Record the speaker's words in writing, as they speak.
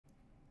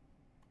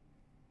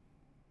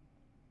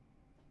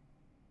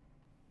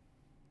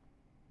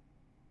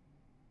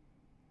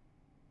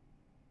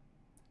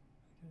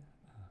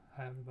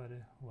Hi everybody,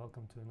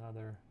 welcome to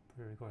another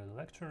pre-recorded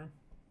lecture,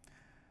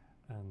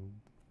 and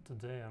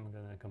today I'm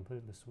going to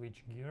completely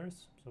switch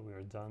gears. So we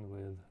are done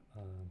with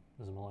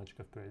the logic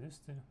of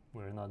periodicity.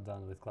 We're not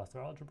done with cluster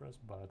algebras,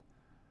 but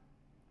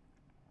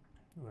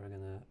we're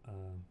going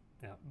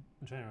to,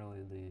 generally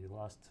the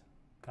last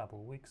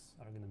couple weeks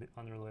are going to be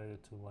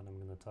unrelated to what I'm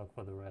going to talk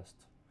for the rest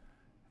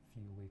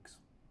few weeks,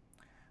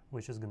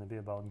 which is going to be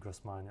about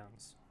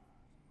Grassmannians.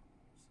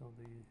 So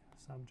the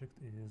subject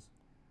is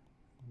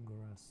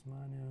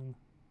Grassmannian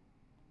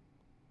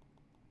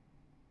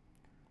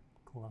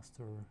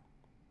cluster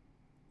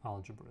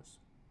algebras.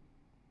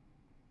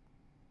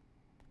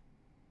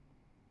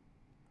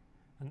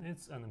 And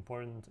it's an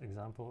important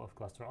example of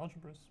cluster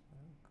algebras,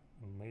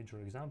 a major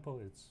example.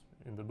 It's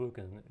in the book,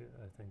 and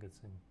I think it's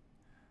in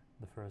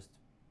the first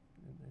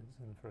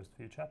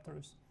few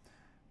chapters,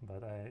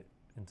 but I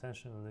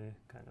intentionally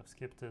kind of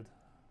skipped it.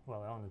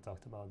 Well, I only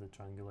talked about the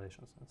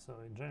triangulations, and so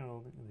in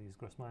general these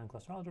Grassmannian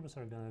cluster algebras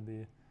are going to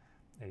be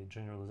a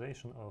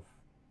generalization of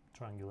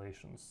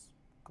triangulations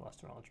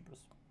cluster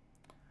algebras.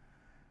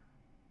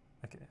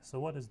 Okay, so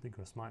what is the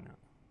Grassmannian?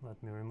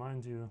 Let me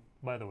remind you.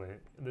 By the way,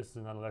 this is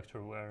another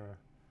lecture where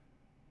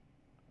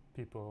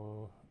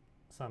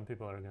some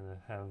people are going to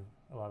have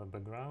a lot of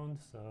background,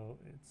 so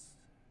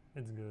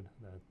it's good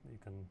that you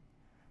can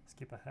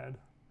skip ahead,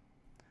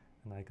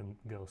 and I can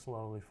go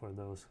slowly for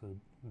those who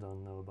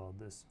don't know about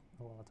this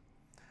a lot.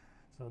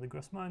 So the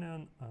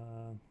Grassmannian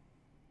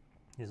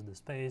is the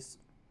space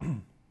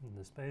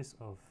the space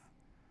of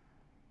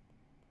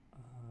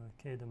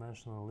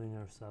k-dimensional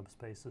linear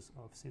subspaces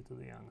of C to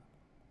the n.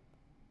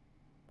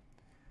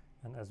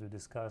 And as we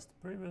discussed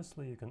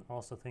previously, you can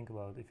also think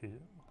about if you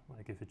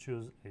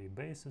choose a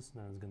basis,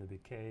 then it's going to be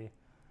k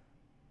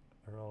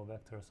row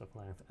vectors of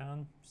length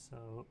n.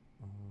 So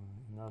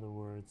in other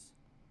words,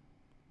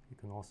 you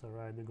can also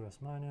write the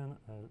Grassmannian,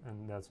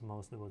 and that's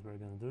mostly what we're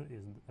going to do,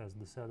 is as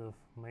the set of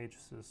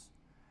matrices.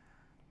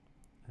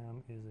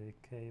 M is a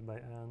k by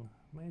n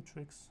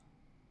matrix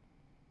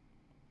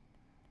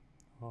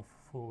of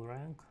full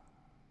rank,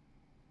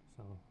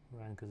 so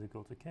rank is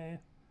equal to k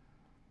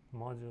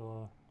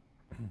modulo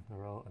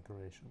row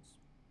operations.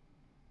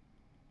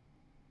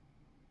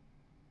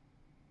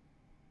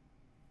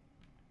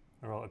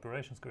 Row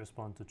operations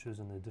correspond to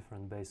choosing a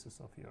different basis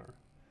of your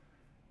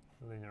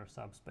linear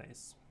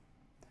subspace.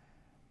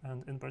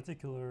 And in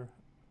particular,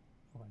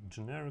 like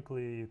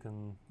generically, you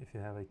can, if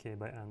you have a k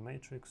by n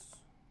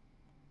matrix,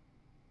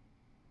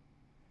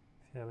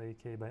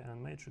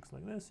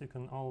 like this, you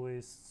can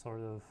always sort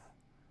of,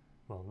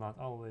 well, not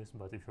always,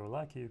 but if you're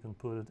lucky, you can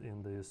put it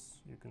in this,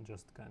 you can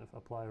just kind of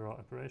apply row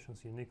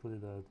operations uniquely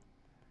that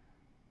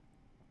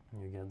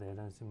you get the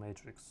identity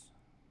matrix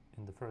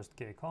in the first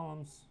k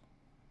columns,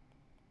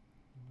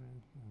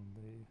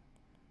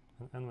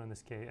 and n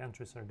minus k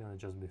entries are going to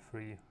just be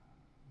free.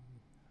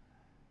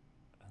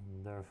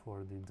 And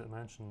therefore the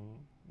dimension,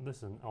 this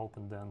is an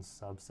open dense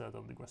subset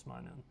of the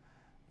Grassmannian.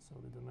 So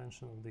the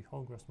dimension of the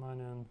whole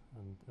Grassmannian,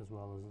 and as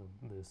well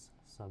as this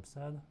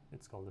subset,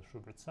 it's called the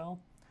Schubert cell,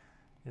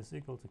 is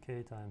equal to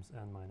k times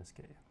n minus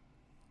k.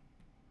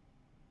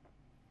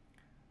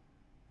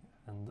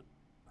 And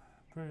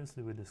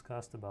previously we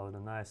discussed about a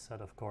nice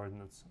set of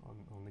coordinates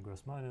on the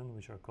Grassmannian,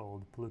 which are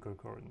called Plücker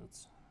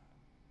coordinates.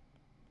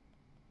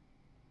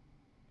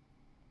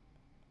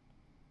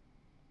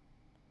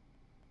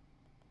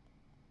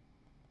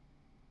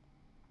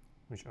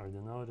 Which are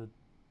denoted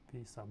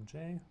p sub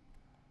j,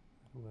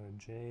 where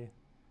j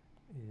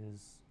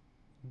is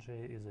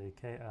a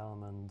k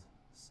element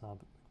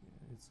sub,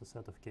 it's a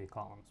set of k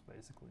columns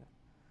basically.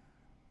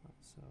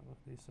 So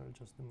these are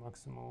just the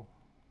maximal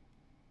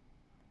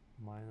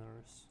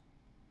minors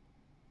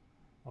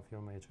of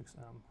your matrix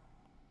M.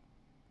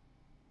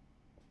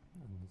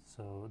 And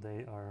so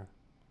they are,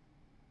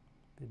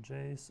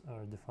 pj's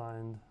are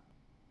defined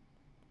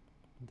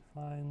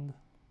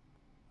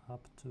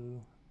up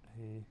to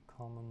a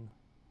common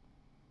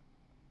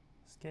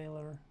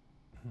scalar,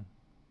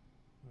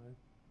 right?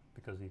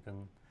 Because you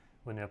can,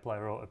 when you apply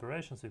row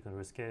operations, you can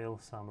rescale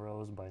some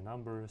rows by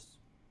numbers,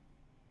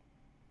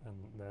 and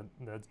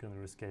that's going to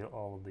rescale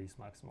all of these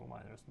maximal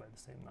minors by the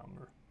same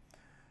number.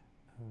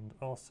 And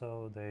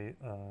also they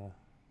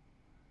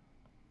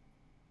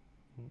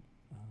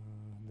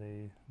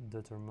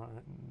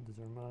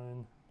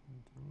determine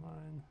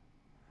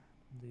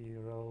the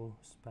row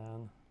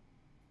span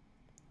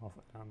of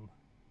M.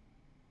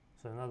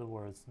 So in other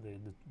words, they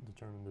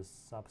determine the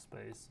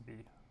subspace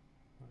V,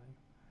 right?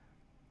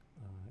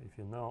 If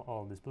you know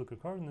all these Plücker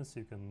coordinates,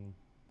 you can,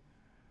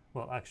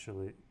 well,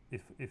 actually,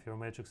 if your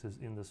matrix is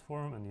in this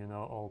form and you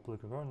know all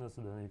Plücker coordinates,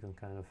 then you can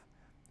kind of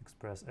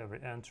express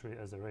every entry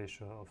as a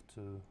ratio of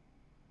two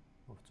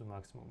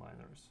maximal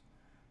minors,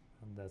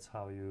 and that's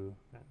how you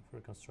kind of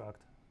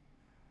reconstruct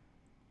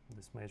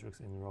this matrix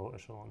in row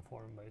echelon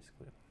form,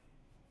 basically.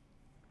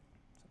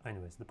 So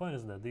anyways, the point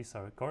is that these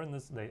are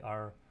coordinates. They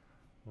are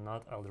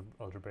not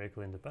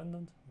algebraically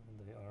independent.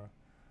 They are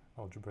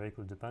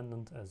algebraically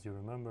dependent. As you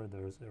remember,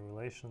 there's a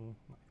relation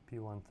like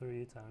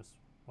p13 times,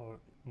 or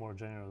more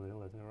generally,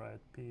 let me write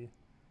p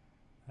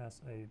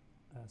PSAC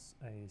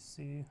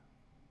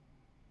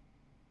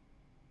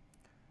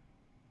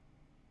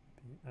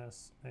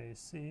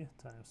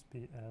times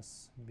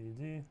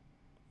PSBD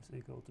is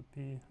equal to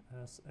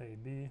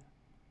PSAB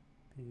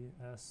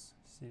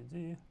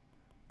PSCD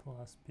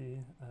plus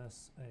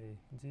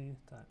PSAD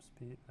times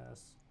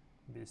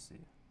PSBC.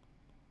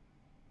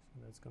 So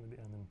that's going to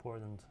be an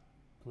important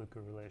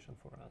Plucker relation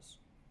for us.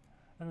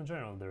 And in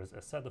general, there's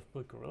a set of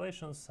Plucker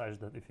relations such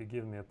that if you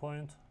give me a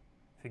point,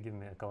 if you give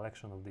me a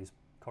collection of these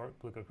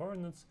Plucker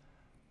coordinates,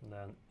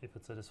 then if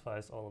it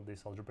satisfies all of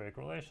these algebraic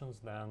relations,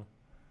 then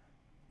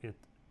it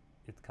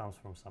comes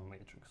from some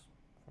matrix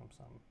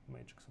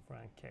of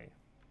rank K.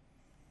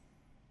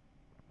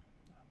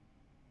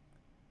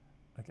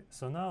 Okay,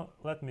 so now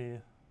let me,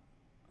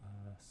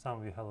 some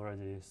of you have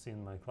already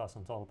seen my class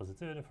on total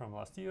positivity from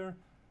last year.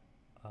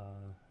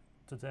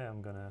 Today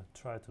I'm going to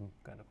try to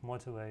kind of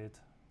motivate,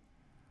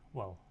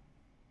 well,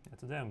 yeah,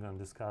 today I'm going to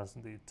discuss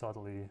the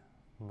totally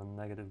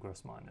non-negative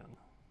Grassmannian,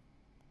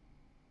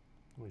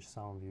 which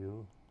some of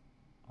you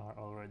are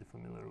already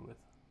familiar with.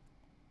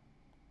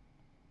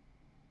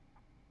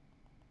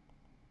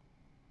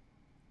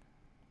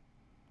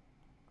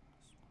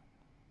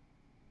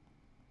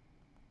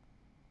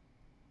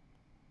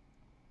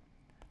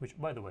 Which,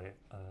 by the way,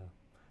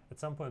 at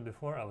some point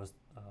before I was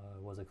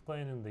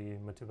explaining the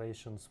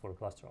motivations for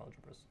cluster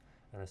algebras,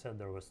 and I said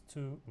there was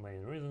two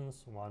main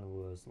reasons. One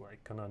was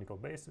like canonical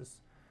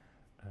basis,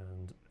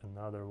 and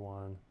another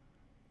one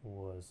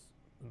was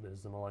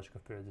this homologic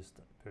of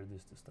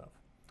periodicity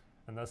stuff.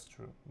 And that's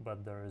true,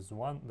 but there was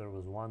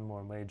one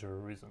more major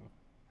reason,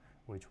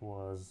 which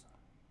was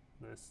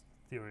this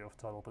theory of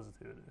total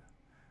positivity,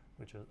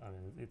 which is, I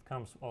mean, it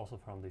comes also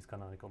from these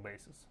canonical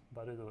bases,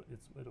 but it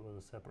was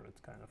a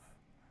separate kind of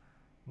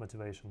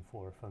motivation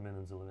for Fomin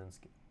and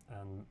Zelevinsky,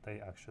 and they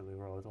actually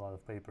wrote a lot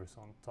of papers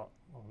on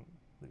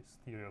this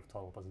theory of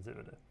total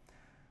positivity.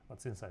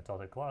 But since I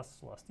taught a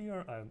class last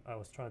year, I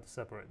was trying to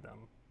separate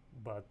them,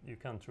 but you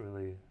can't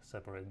really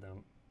separate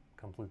them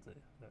completely.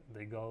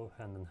 They go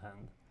hand in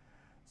hand.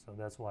 So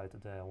that's why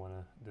today I want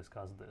to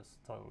discuss this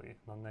totally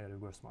non-negative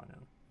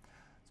Grassmannian.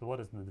 So what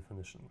is the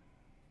definition?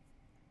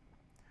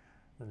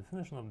 The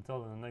definition of the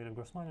totally non-negative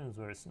Grassmannian is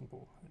very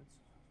simple. It's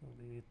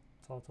the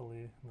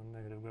totally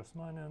non-negative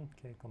Grassmannian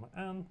K,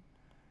 N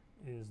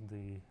is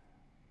the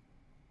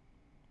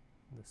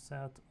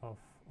set of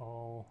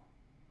all,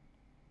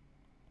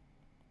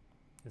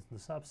 it's the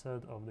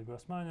subset of the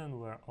Grassmannian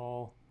where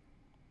all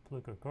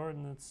Plucker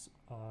coordinates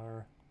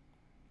are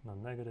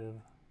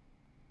non-negative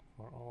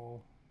for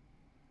all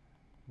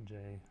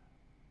J.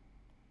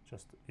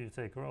 Just you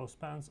take row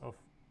spans of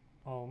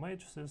all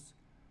matrices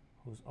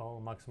whose all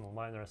maximal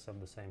minors have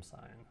the same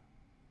sign.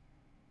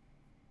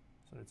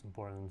 So it's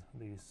important,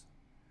 these,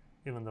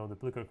 even though the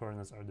Plucker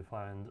coordinates are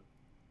defined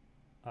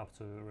up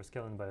to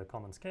rescaling by a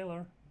common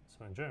scalar,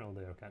 so in general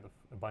they are kind of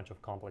a bunch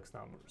of complex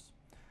numbers.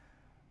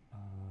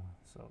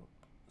 So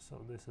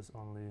this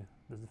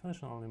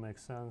definition only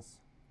makes sense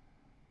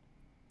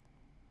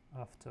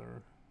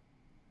after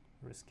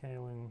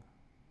rescaling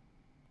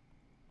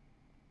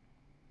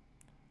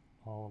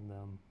all of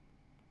them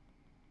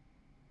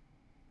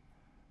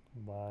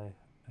by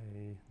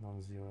a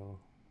non-zero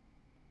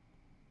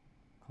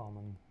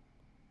common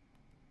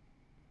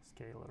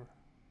scalar.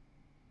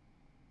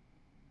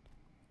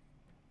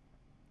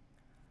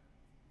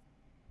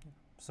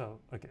 So,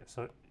 okay,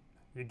 so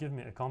you give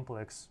me a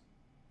complex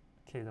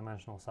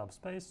k-dimensional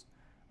subspace,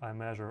 I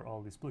measure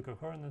all these Plucker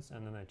coordinates,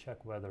 and then I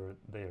check whether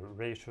their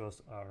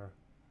ratios are,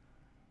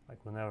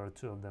 like whenever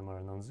two of them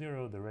are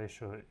non-zero, the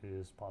ratio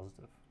is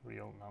positive,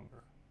 real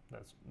number.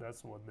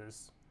 That's what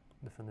this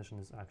definition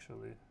is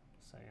actually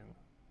saying.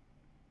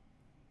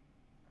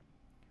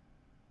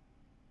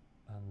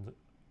 And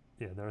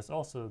yeah, there's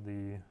also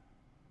the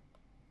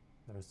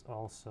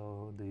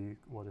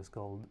what is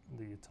called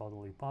the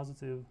totally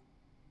positive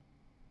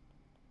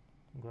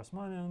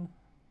Grassmannian.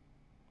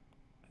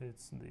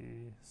 It's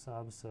the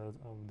subset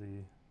of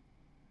the,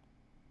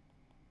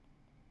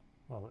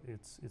 well,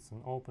 it's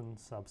an open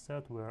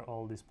subset where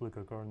all these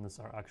Plucker coordinates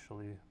are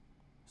actually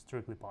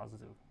strictly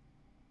positive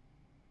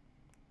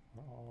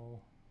for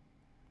all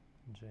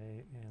J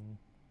in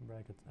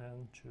bracket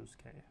N, choose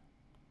K.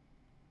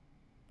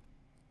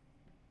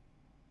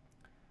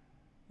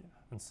 Yeah,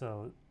 and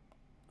so,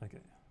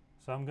 okay,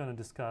 so I'm going to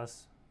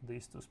discuss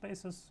these two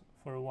spaces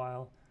for a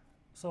while.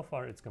 So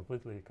far it's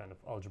completely kind of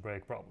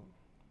algebraic problem,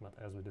 but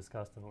as we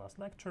discussed in the last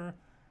lecture,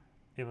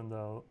 even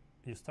though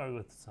you start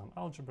with some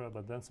algebra,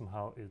 but then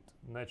somehow it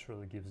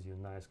naturally gives you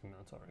nice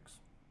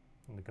combinatorics.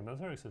 And the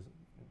combinatorics is,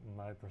 in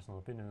my personal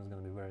opinion, is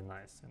going to be very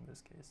nice in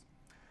this case.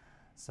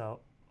 So,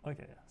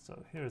 okay,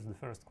 so here's the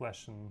first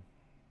question.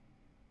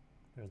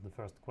 Here's the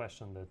first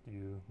question that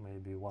you may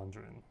be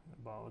wondering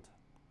about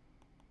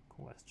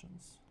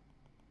questions.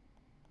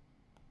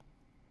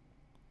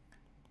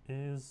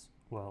 Is,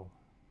 well,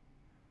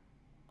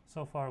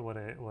 so far what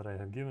I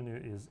have given you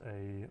is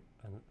an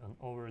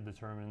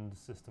overdetermined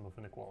system of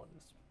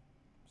inequalities.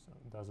 So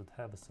does it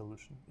have a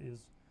solution?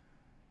 Is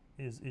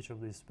each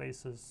of these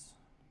spaces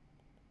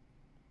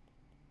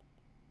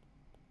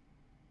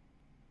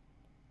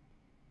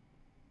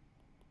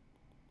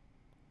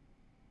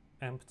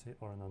empty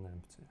or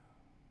non-empty.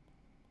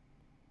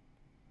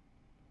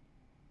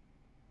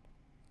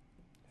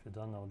 If you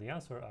don't know the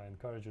answer, I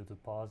encourage you to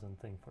pause and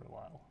think for a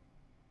while.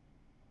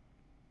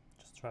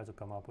 Just try to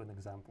come up with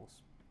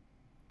examples.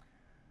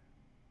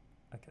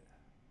 Okay,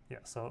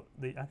 yeah, so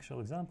the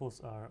actual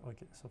examples are,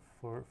 okay, so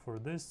for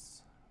the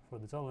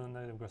totally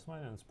non-negative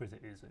Grassmannian, it's pretty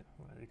easy,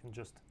 right?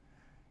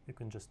 You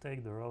can just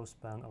take the row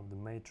span of the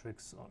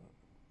matrix,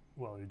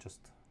 well, you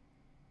just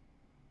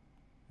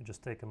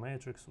take a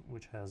matrix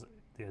which has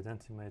the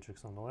identity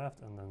matrix on the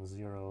left and then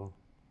 0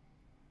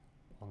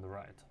 on the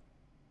right.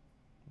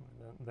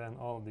 Then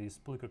all these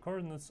Plicker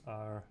coordinates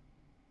are,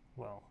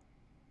 well,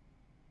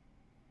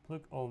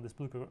 all these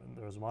Plicker,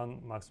 there's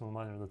one maximum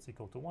minor that's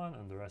equal to 1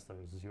 and the rest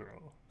are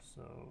 0.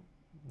 So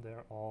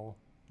they're all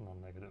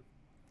non-negative.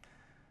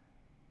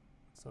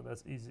 So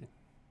that's easy.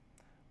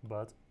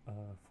 But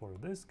for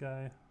this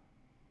guy,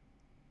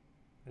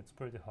 it's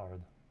pretty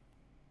hard.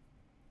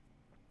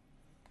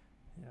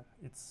 Yeah,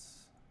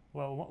 it's,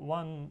 well,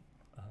 one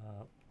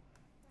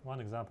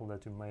example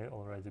that you may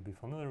already be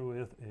familiar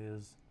with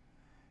is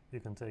you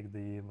can take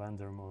the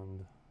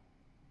Vandermonde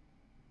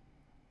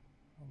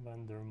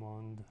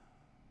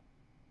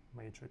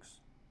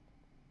matrix.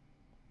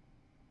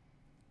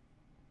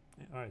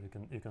 Yeah, all right,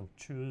 you can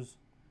choose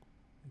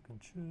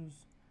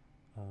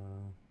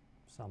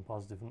some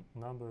positive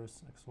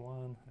numbers,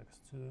 x1,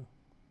 x2,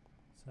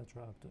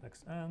 etc. up to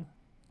xn,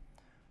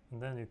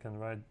 and then you can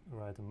write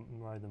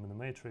them in a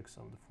matrix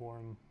of the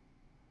form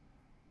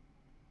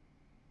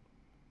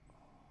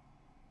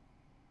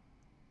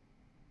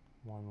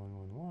one, one,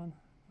 one, one.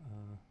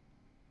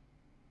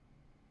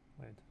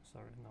 Wait,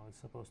 sorry, no, it's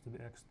supposed to be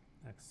x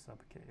sub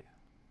k.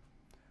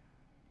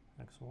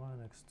 x1,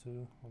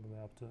 x2, all the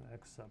way up to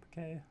x sub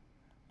k,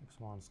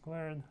 x1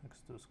 squared,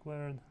 x2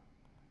 squared,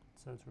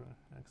 etc.,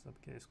 x sub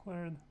k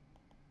squared,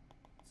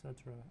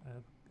 etc.,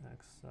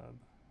 x sub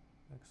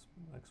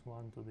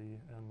x1 to the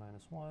n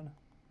minus 1,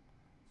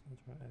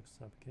 etc., x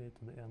sub k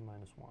to the n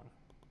minus 1.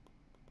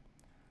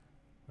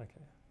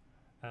 Okay,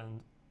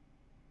 and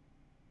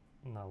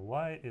now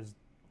why is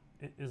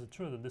it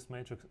true that this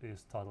matrix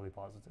is totally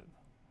positive?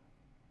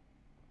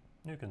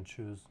 You can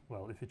choose,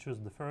 well, if you choose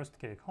the first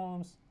k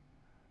columns,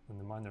 then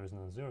the minor is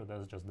non-zero,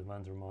 that's just the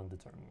Vandermonde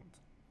determinant.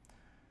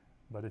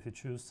 But if you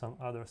choose some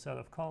other set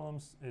of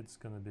columns, it's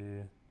going to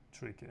be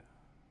tricky,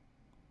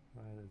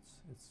 right?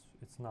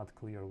 It's not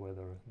clear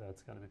whether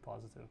that's going to be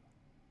positive.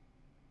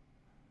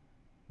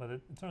 But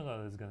it turns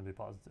out it's going to be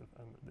positive,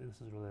 and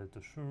this is related to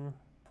Schur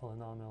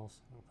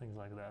polynomials and things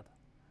like that.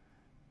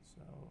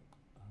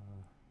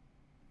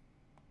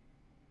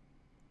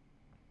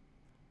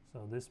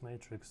 So this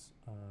matrix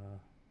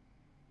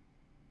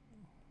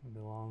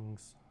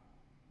belongs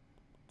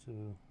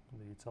to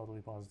the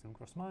totally positive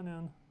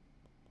Grassmannian,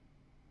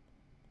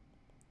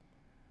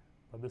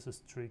 but this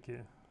is tricky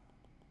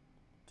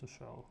to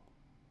show.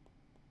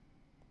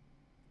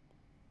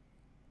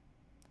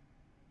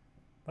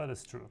 But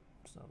it's true.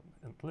 So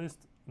at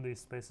least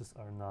these spaces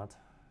are not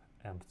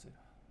empty.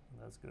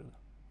 That's good.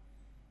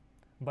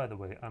 By the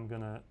way, I'm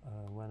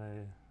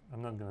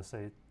not gonna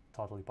say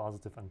totally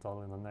positive and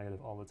totally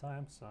non-negative all the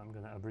time, so I'm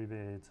gonna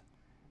abbreviate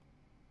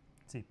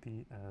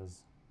TP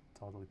as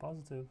totally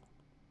positive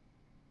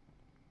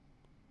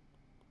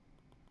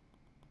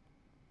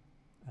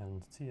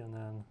and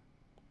TNN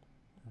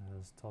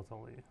as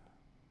totally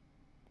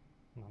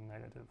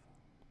non-negative.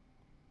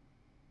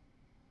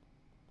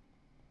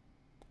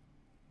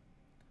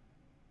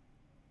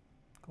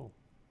 Cool.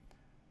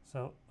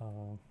 So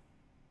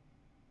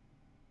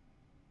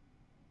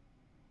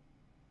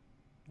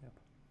yep.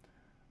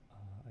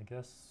 I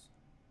guess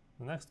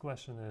the next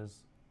question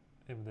is,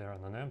 if they are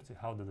non-empty,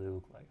 how do they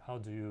look like? How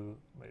do you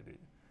maybe?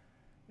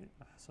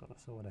 So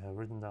what I have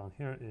written down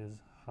here is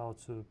how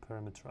to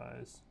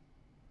parameterize.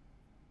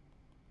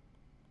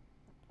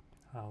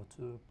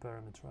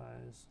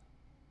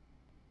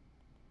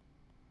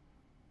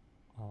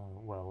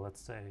 Well, let's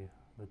say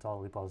the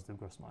totally positive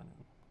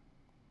Grassmannian.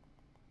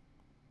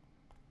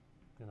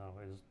 You know,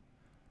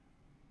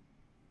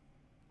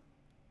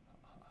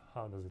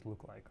 how does it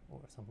look like,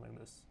 or something like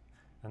this?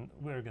 And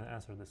we're going to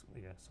answer this.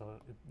 Yeah.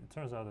 So it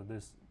turns out that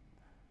this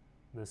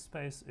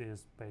space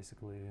is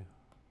basically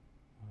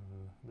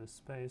this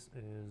space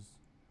is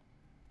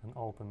an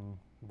open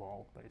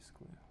ball,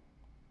 basically.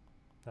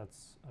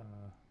 That's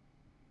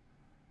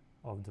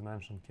of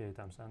dimension k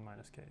times n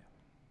minus k.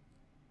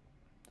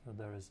 So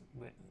there is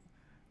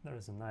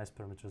a nice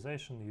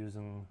parameterization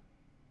using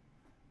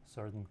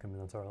certain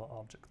combinatorial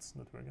objects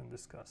that we're going to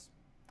discuss.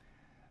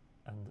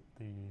 And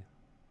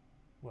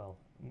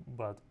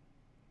but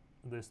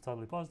this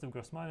totally positive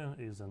Grassmannian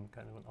is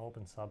kind of an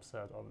open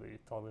subset of the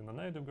totally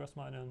non-negative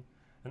Grassmannian,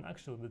 and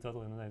actually the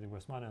totally non-negative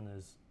Grassmannian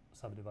is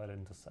subdivided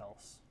into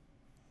cells.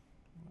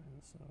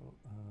 Right, so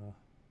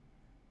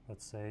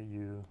let's say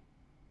you.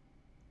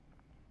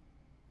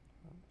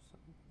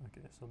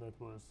 Okay, so that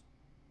was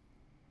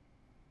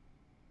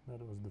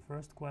the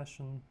first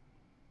question.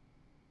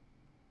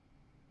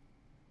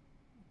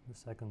 The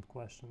second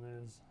question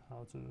is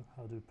how to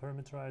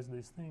parameterize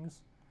these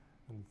things.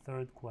 And the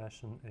third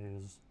question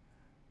is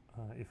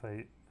if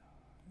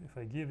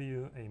I give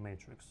you a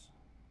matrix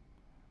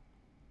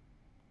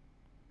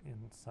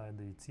inside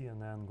the T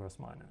and N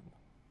Grassmannian,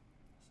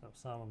 so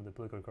some of the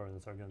polychord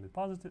coordinates are going to be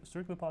positive,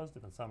 strictly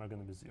positive, and some are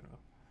going to be 0.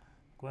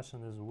 The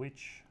question is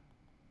which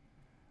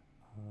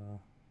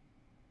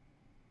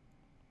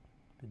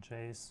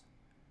pj's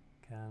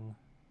can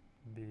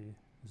be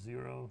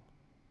 0.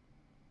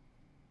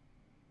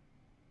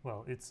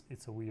 Well, it's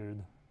a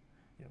weird,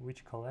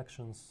 which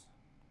collections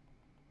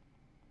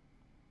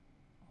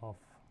of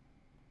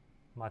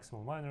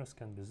maximal minors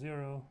can be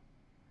 0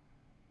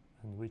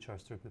 and which are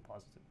strictly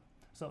positive.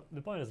 So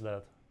the point is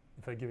that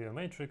if I give you a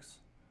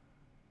matrix,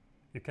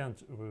 you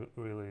can't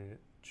really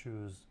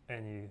choose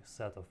any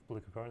set of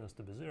polychord coordinates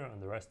to be 0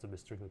 and the rest to be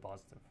strictly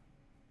positive.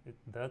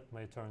 That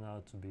may turn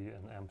out to be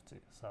an empty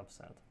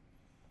subset.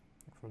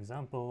 For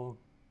example,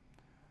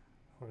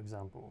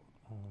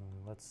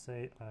 let's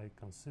say I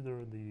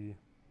consider the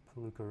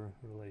polychord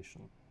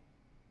relation.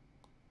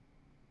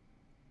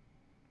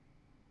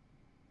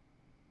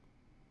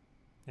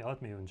 Yeah,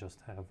 let me even just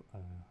have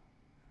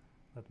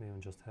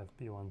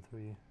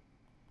P13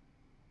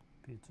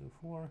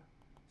 P24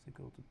 is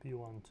equal to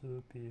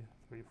P12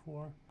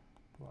 P34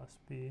 plus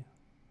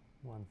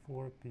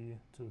P14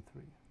 P23.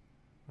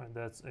 Right,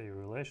 that's a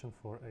relation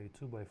for a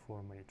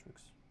 2x4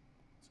 matrix.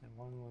 Say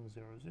 1 1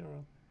 0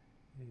 0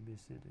 A B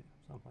C D,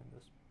 something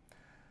like this.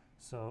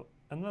 So,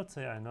 and let's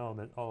say I know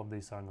that all of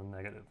these are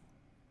non-negative.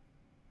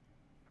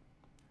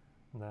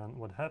 Then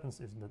what happens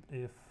is that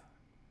if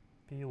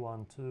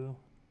P12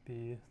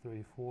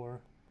 P34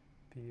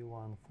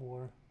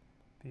 P14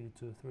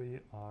 P23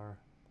 are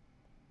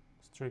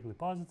strictly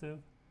positive,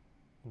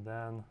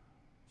 then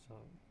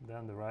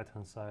the right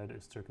hand side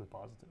is strictly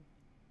positive,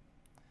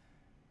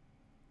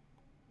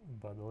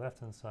 but the left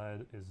hand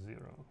side is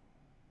 0.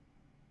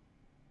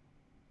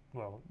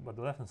 Well, but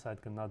the left hand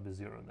side cannot be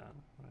 0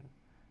 then, right,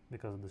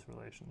 because of this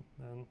relation.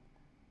 Then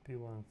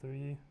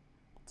P13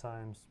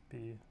 times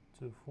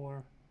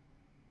P24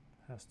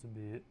 has to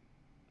be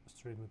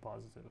strictly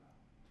positive.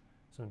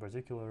 So in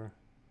particular,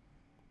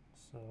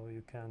 so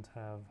you can't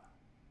have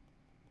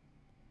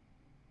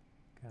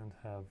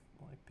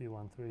like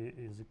P13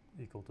 is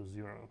equal to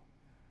 0,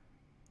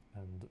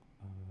 and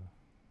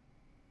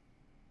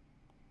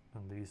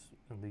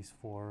these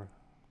four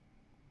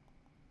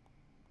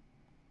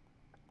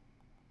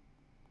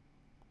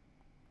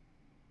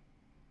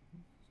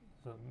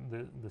so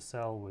the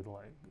cell with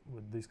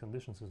these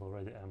conditions is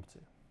already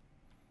empty.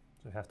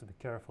 So you have to be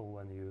careful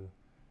when you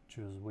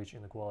choose which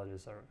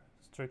inequalities are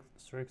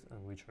strict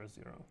and which are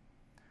 0.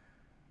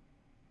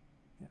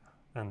 Yeah.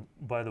 And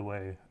by the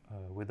way,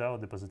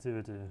 without the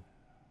positivity,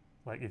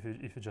 like if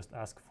you just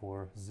ask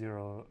for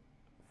 0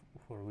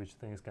 for which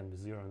things can be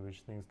 0 and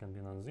which things can be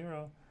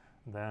non-zero,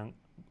 then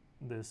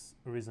this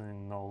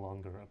reasoning no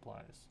longer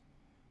applies.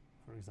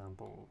 For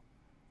example,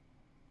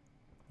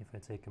 if I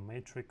take a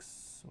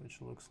matrix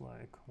which looks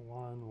like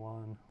 1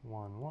 1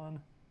 1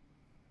 1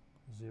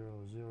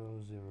 0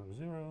 0 0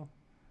 0,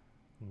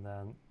 and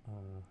then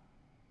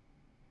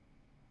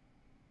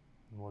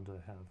what do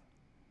I have?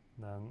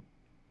 Then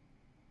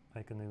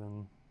I can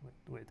even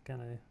wait,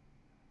 can I?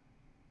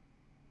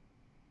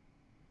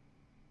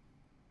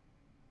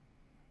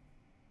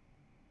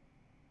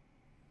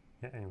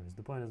 Yeah, anyways,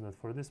 the point is that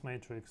for this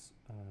matrix,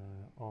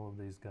 all of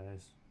these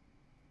guys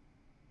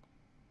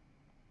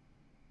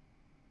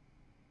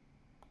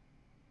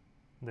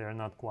they are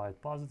not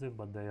quite positive,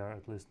 but they are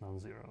at least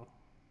non-zero.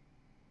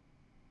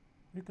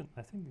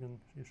 I think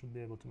you should be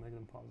able to make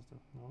them positive,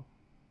 no?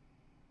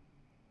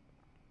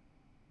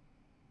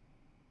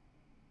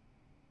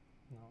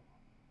 No.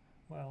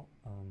 Well,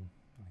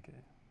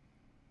 okay.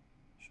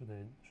 Should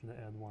I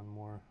add one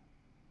more?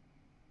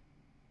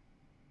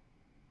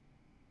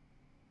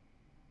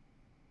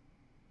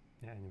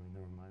 Yeah, anyway,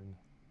 never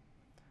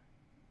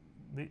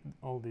mind.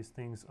 All these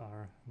things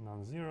are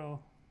non-zero,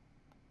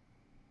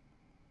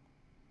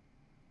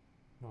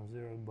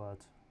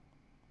 but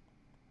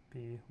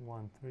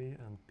P13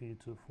 and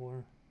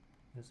P24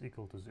 is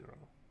equal to 0.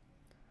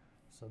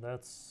 So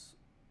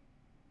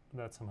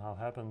that somehow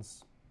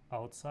happens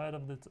outside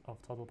of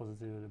total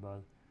positivity,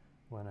 but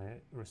when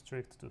I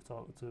restrict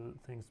to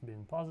things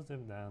being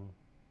positive, then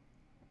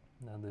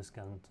this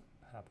can't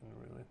happen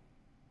really.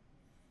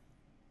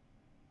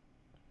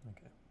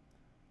 Okay.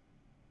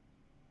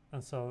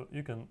 And so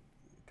you can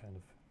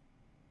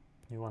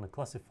you want to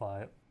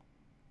classify.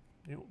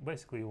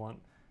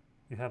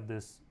 You have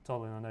this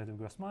totally non-negative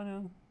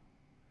Grassmannian.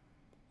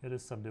 It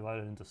is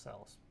subdivided into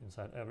cells.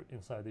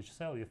 Inside each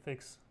cell, you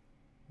fix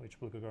which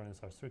polychord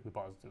coordinates are strictly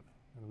positive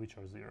and which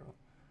are 0.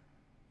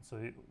 So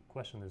the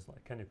question is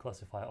can you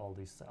classify all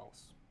these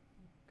cells?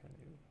 Can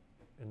you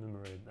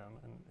enumerate them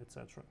and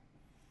etc.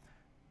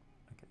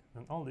 Okay,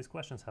 and all these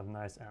questions have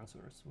nice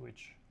answers.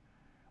 Which,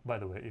 by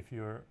the way,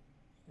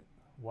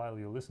 while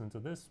you listen to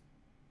this,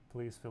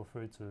 please feel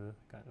free to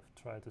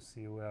try to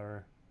see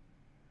where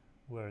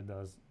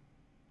does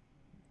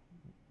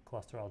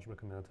cluster algebra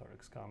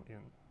combinatorics come in.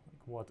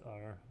 What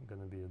are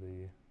going to be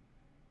the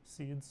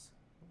seeds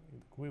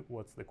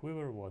what's the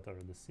quiver, what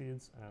are the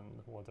seeds,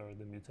 and what are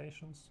the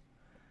mutations.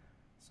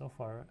 So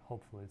far,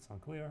 hopefully it's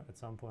unclear. At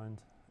some point,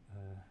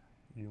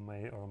 you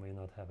may or may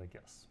not have a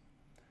guess.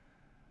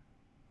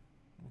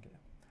 Okay.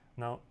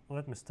 Now,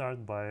 let me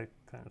start by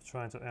kind of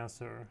trying to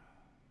answer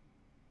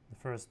the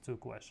first two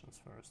questions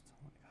first.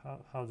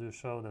 Like how do you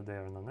show that they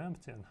are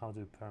non-empty, and how do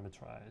you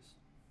parameterize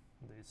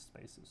these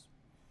spaces?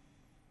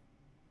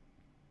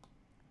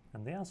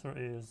 And the answer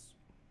is,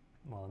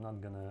 well, I'm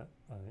not gonna,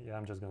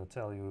 I'm just gonna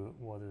tell you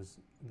what is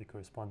the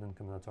corresponding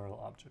combinatorial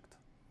object.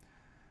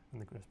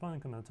 And the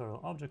corresponding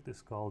combinatorial object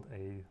is called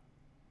a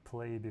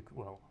plabic,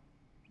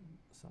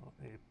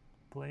 a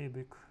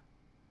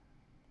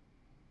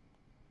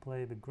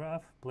plabic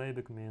graph.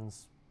 Plabic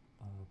means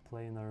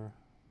planar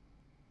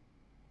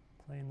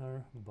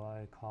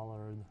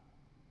bicolored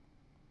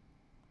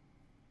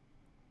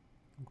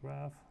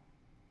graph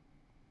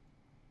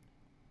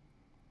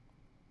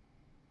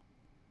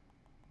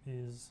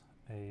is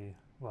a,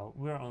 well,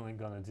 we're only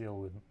going to deal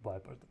with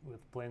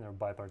planar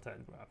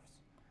bipartite graphs.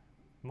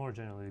 More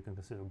generally, you can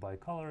consider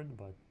bicolored,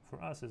 but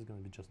for us, it's going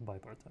to be just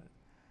bipartite.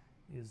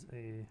 Is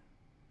a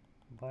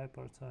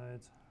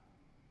bipartite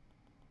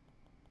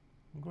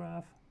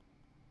graph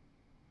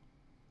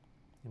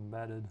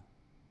embedded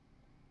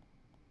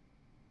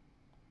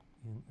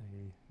in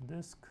a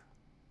disk.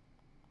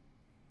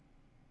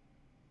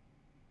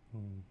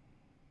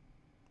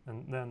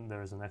 And then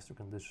there is an extra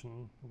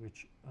condition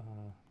which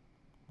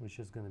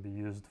is going to be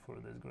used for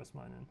this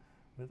Grassmannian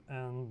with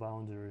n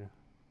boundary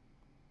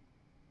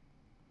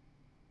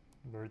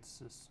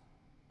vertices,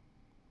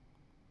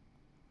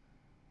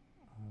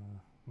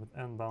 with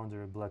n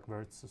boundary black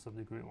vertices of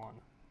degree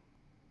 1.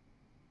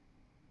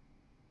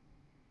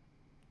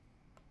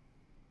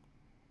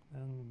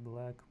 And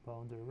black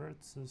boundary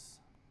vertices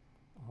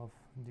of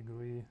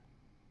degree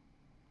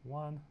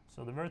 1.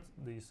 So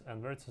these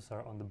n vertices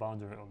are on the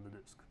boundary of the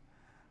disk.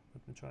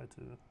 Let me try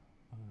to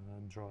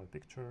draw a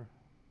picture.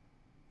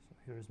 So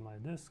here's my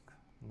disk,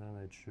 and then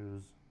I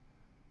choose,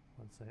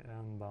 let's say,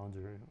 n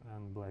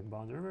black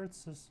boundary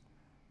vertices,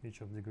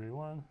 each of degree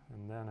 1,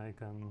 and then I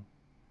can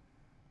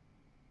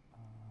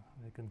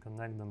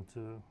connect them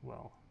to,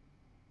 well,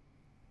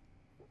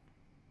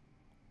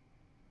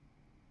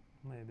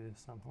 maybe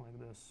something like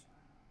this.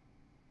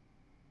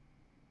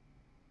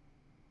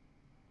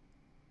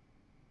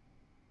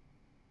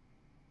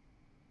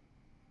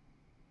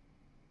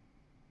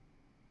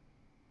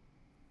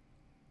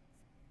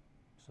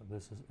 So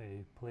this is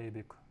a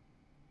plabic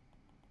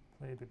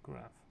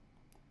graph.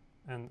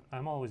 And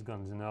I'm always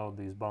going to denote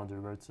these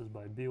boundary vertices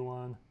by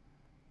B1,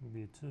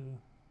 B2,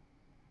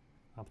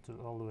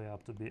 all the way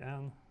up to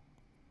Bn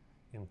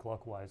in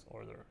clockwise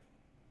order.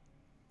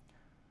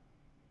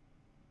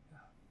 Yeah.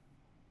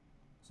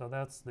 So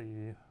that's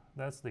the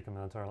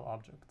combinatorial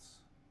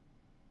objects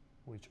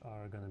which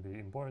are going to be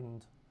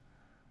important.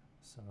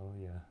 So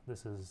yeah,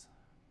 this is,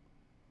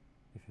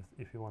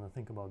 if you want to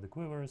think about the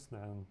quivers,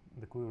 then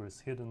the quiver is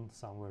hidden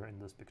somewhere in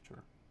this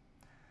picture.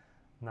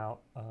 Now,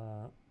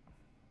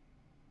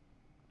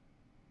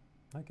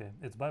 okay,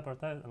 it's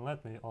bipartite, and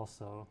let me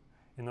also,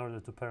 in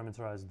order to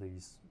parameterize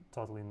these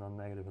totally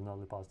non-negative and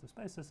totally positive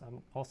spaces,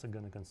 I'm also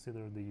going to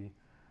consider the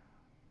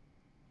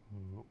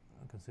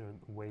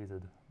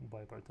weighted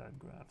bipartite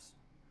graphs.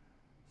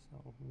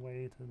 So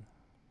weighted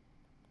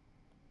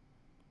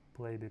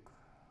plabic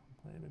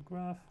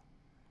graph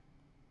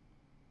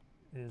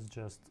is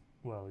just,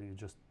 well, you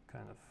just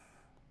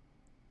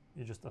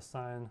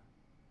assign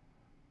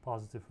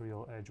positive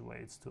real edge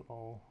weights to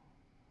all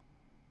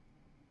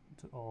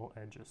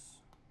edges.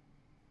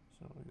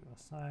 So you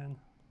assign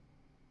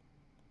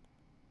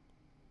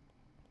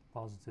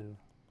positive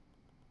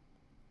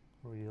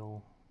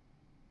real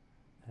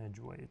edge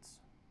weights.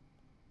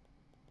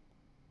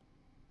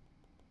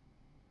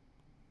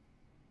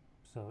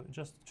 So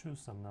just choose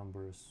some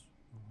numbers.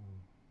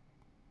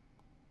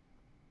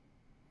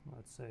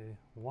 Let's say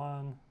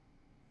 1,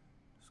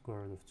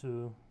 square root of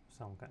 2,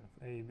 some kind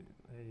of A,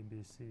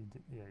 B, C, D.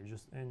 Yeah,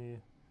 just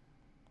any.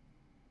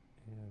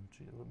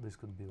 This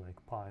could be like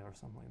pi or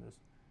something like this.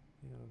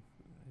 You have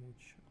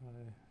H,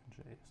 I,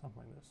 J,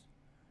 something like this.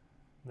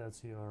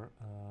 That's your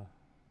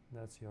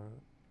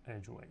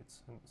edge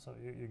weights, and so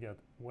you get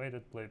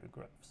weighted plabic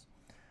graphs.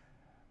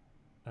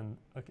 And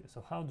okay,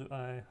 so how do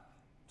I?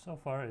 So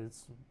far,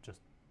 it's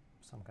just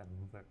some kind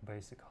of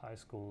basic high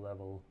school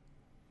level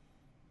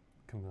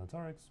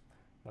combinatorics.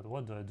 But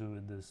what do I do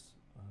with this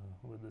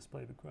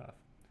plabic graph?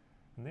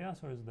 And the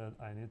answer is that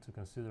I need to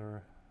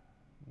consider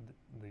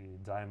the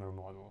dimer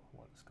model,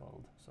 what it's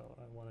called. So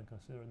I want to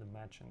consider the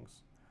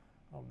matchings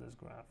of this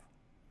graph.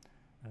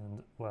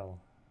 And well,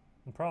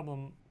 the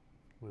problem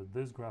with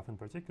this graph in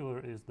particular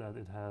is that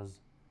it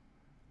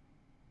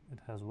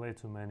has way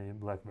too many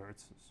black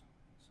vertices.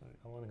 So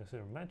I want to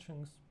consider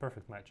matchings,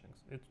 perfect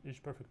matchings.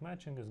 Each perfect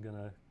matching is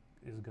gonna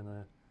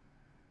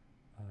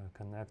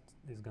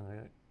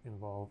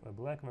involve a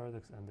black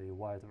vertex and a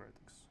white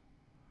vertex.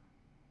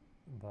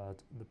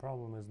 But the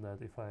problem is that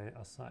the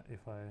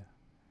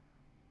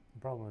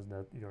problem is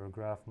that your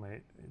graph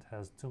it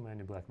has too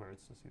many black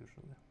vertices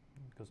usually.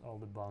 because all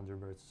the boundary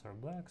vertices are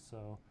black,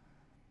 so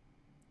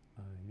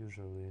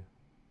usually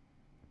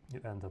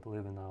you end up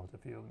leaving out a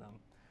few of them.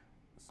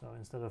 So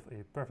instead of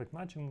a perfect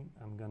matching,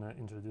 I'm gonna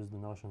introduce the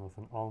notion of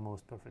an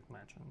almost perfect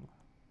matching.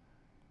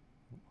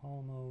 An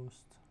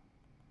almost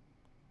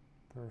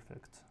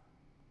perfect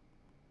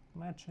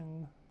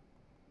matching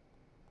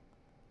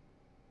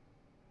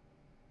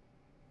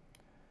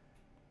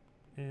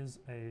is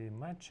a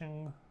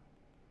matching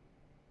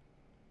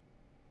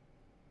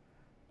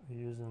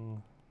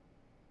using,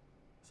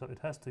 so it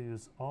has to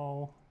use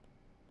all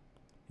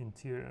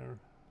interior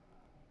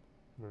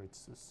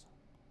vertices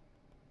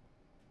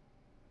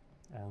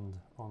and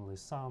only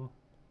some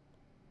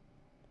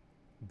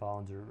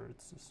boundary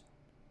vertices.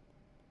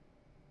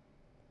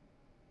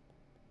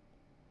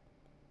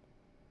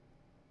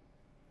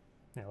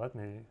 Yeah, let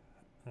me,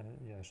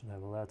 yeah, I should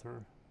have a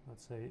letter.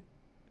 Let's say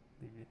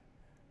the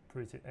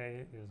pretty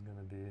A is going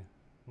to be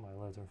my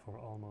letter for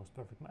almost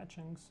perfect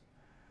matchings.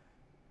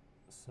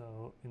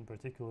 So in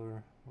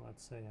particular,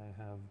 let's say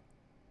I have,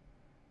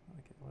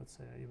 okay, let's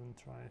say I even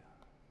try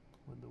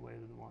with the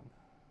weighted one.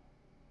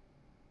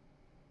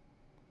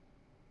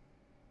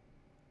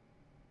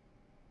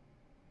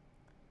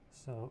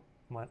 So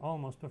my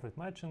almost perfect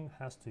matching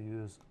has to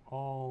use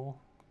all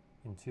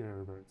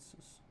interior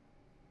vertices.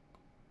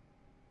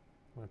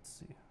 Let's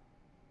see.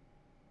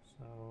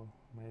 So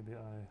maybe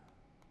I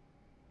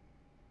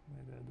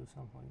do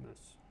something like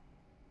this.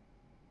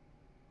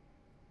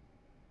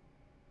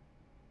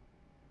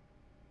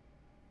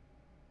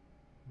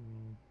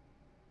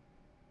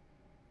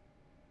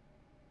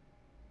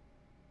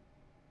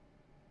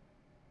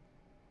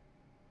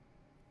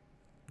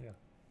 Yeah.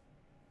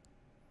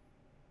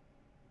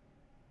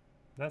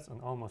 That's an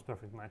almost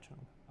perfect matching.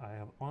 I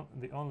have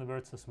the only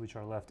vertices which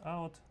are left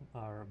out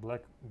are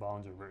black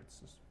boundary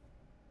vertices.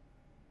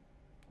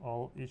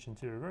 Each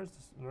interior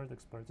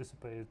vertex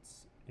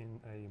participates in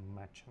a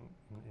matching,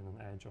 in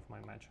an edge of my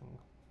matching.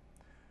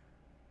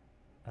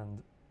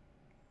 And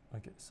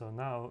okay, so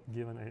now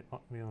given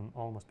an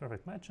almost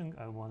perfect matching,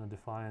 I want to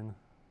define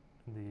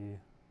the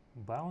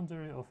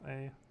boundary of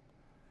A.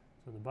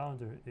 So the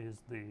boundary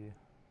is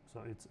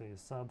so it's a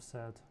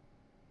subset.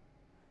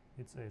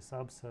 It's a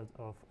subset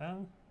of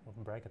n, of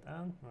bracket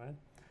n, right?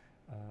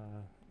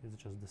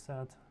 It's just the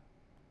set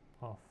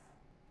of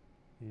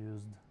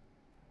used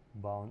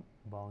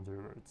boundary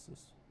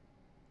vertices.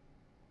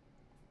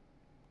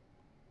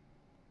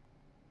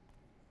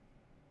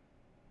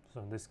 So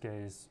in this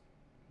case,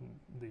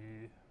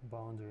 the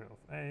boundary of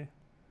A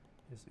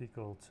is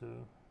equal to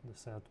the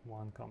set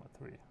 1,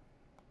 3,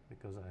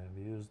 because I have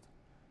used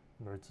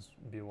vertices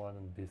B1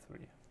 and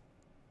B3.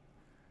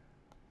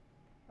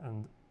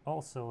 And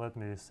also let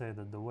me say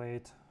that the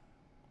weight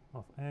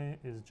of A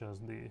is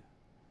just the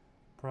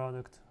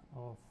product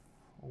of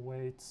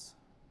weights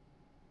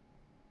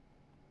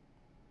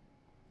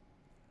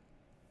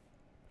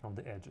of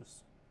the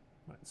edges.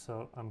 Right,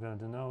 so I'm going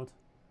to denote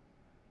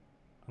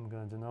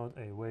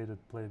a weighted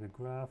plabic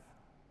graph.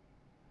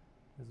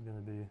 It's going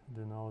to be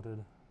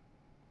denoted,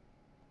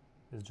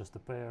 it's just a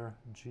pair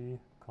G,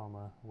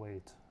 comma,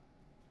 weight,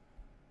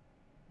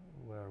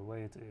 where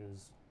weight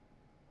is,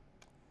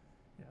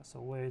 yeah, so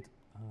weight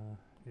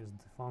is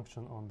the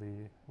function on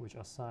which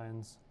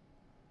assigns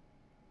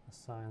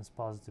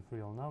positive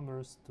real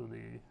numbers to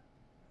the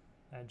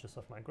edges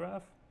of my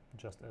graph,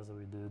 just as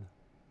we did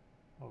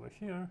over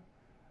here.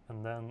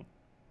 And then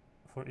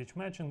for each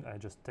matching, I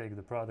just take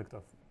the product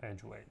of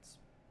edge weights.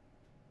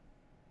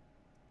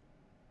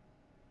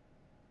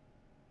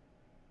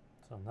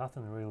 So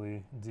nothing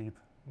really deep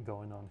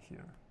going on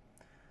here.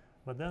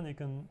 But then you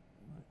can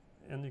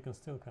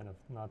still kind of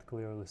not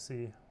clearly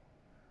see,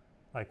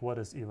 like, what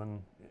is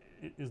even,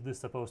 is this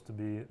supposed to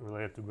be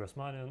related to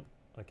Grassmannian?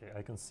 Okay,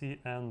 I can see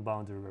n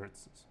boundary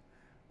vertices,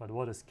 but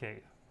what is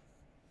k?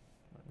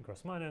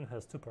 Grassmannian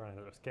has two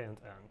parameters, k and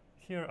n.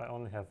 Here I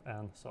only have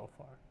n so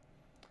far.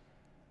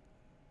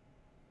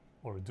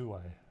 Or do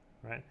I,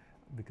 right?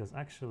 Because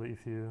actually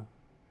if you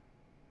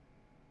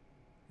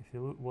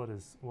look, what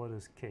is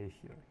k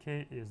here?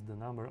 K is the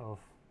number of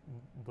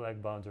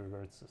black boundary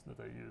vertices that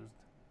I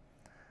used.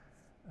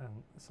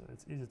 And so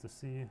it's easy to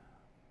see.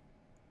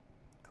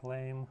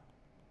 Claim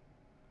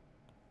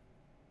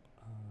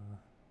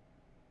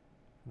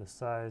the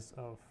size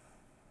of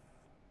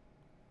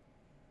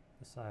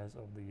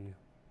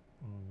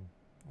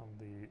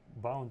the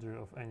boundary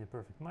of any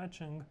perfect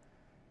matching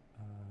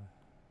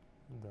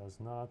does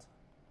not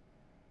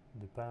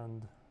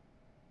depend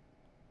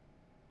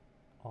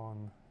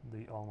on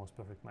the almost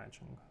perfect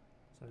matching.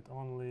 So it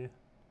only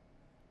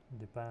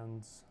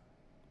depends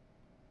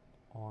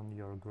on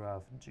your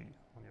graph G,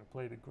 on your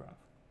plabic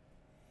graph.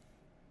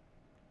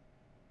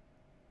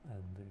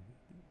 And the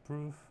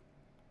proof,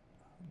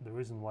 the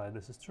reason why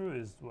this is true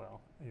is, well,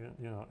 you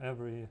know,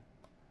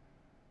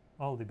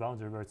 all the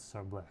boundary vertices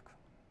are black,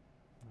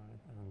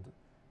 right? And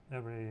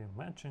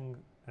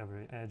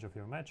every edge of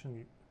your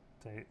matching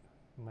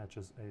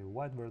matches a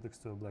white vertex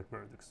to a black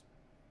vertex.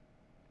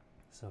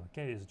 So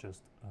k is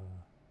just,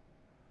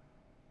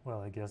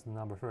 well, I guess the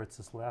number of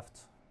vertices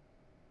left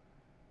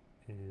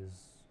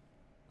is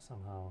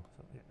somehow,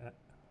 so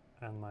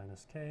n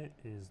minus k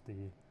is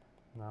the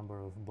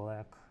number of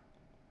black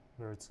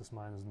vertices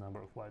minus the number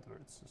of white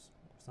vertices.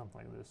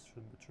 Something like this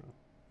should be true.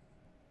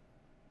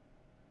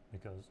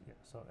 Because, yeah,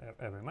 so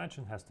every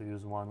matching has to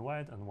use one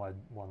white and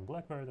one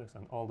black vertex,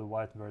 and all the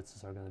white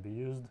vertices are going to be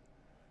used,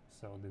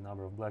 so the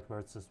number of black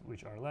vertices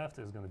which are left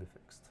is going to be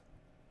fixed.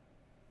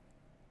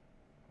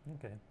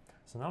 Okay,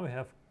 so now we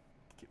have,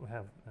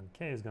 and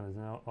k is going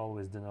to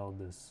always denote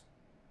this,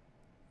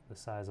 the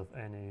size of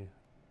any,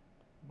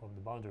 of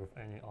the boundary of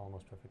any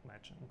almost perfect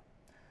matching.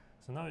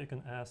 So now you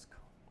can ask,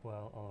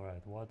 well, all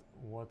right,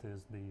 what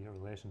is the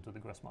relation to the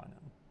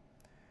Grassmannian?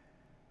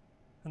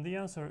 And the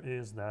answer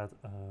is that,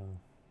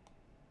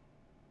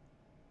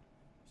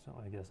 so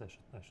I guess I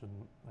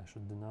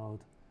should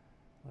denote,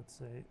 let's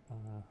say,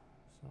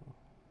 so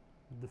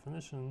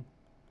definition,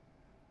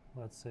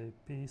 let's say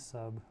p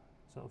sub,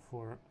 so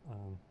for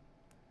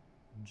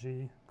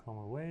g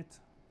comma weight,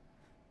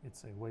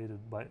 it's a weighted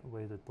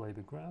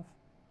plabic graph.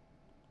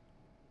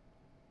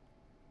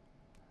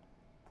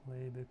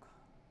 Plabic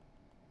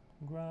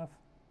graph,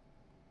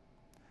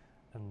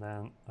 and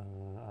then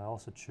I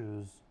also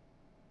choose,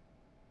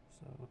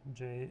 so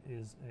J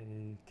is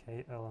a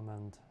k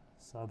element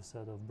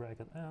subset of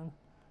bracket n.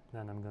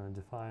 Then I'm going to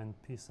define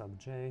p sub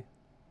j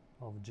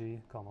of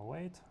g comma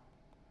weight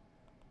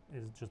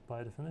is just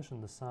by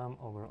definition the sum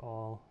over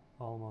all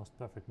almost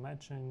perfect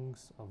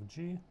matchings of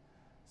g,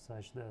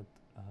 such that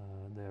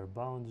their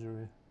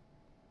boundary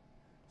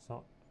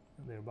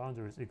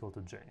is equal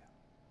to j.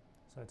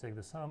 So I take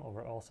the sum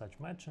over all such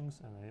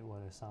matchings, and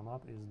what I sum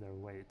up is their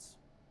weights.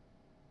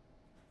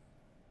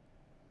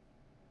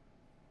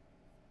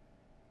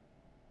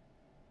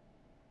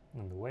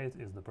 And the weight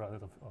is the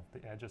product of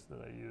the edges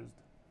that I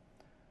used.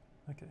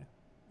 Okay,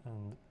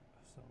 and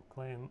so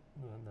claim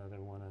that I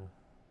want to.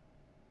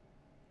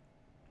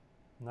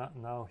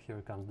 Now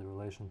here comes the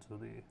relation to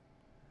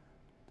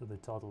the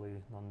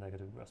totally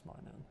non-negative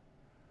Grassmannian.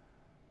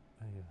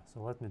 Yeah,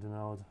 so let me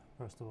denote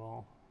first of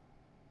all.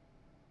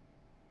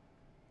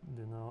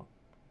 Denote.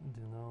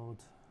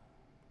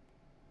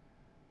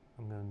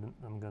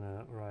 I'm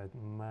gonna write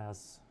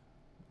mass.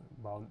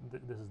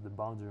 This is the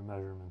boundary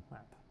measurement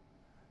map.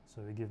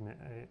 So you give me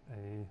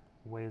a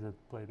weighted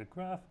plabic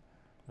graph,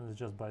 and it's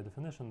just by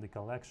definition the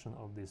collection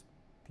of this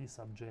p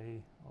sub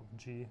j of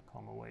g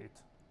comma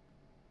weight,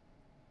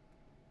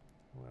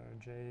 where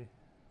j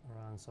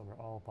runs over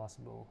all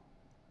possible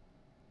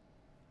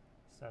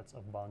sets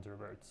of boundary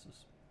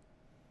vertices.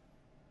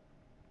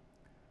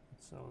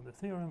 So the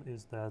theorem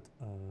is that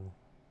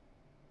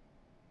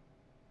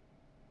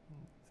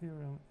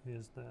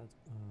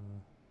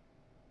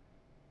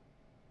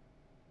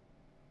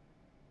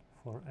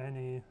for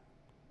any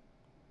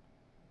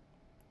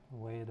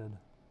weighted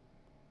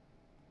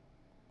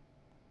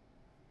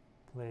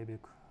plabic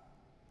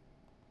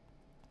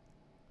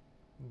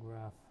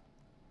graph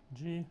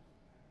g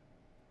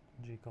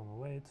comma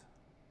weight,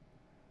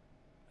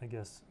 I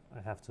guess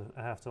I have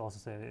to also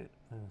say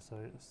so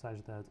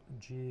such that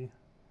g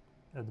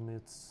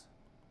admits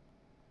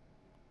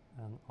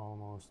an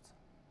almost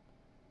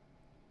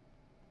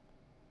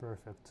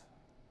perfect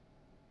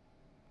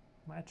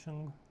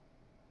matching.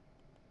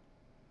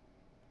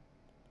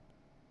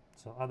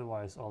 So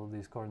otherwise all of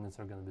these coordinates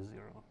are going to be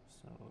 0.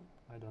 So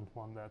I don't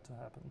want that to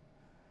happen.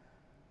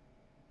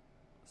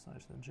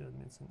 Such that G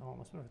admits an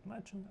almost perfect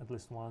matching, at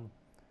least one.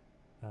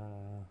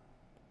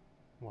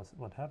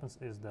 What happens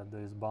is that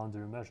there is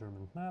boundary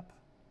measurement map.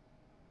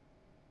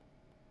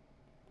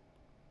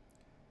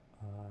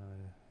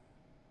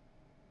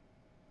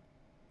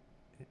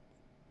 It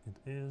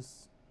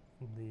is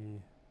the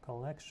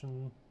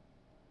collection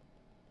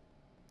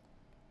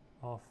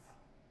of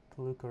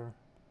Klucker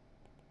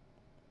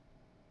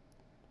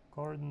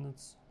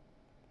coordinates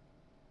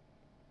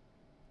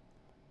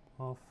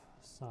of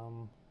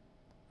some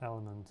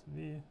element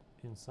v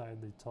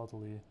inside the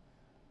totally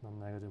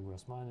non-negative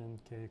Grassmannian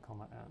k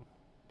comma n.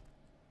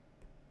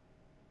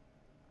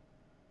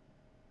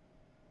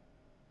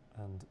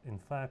 And in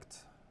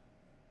fact,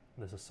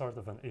 this is sort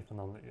of an if and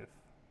only if.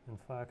 In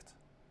fact,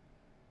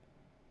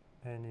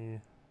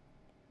 any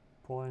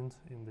point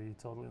in the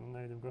totally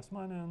non-negative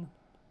Grassmannian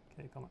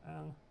k comma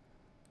n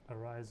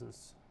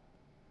arises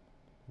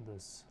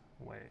this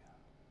way.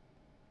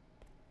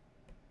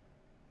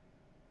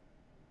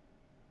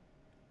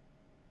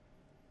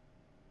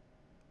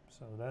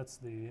 So that's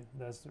the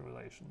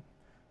relation.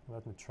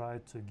 Let me try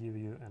to give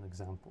you an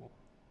example.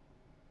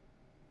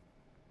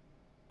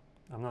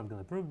 I'm not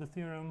going to prove the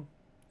theorem,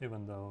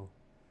 even though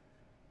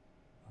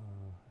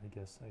I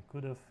guess I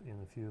could have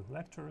in a few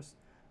lectures,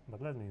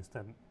 but let me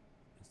instead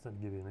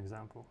give you an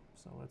example.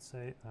 So let's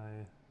say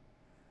I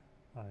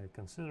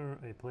consider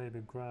a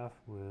plabic graph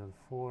with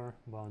 4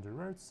 boundary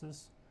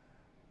vertices,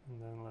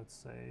 and then let's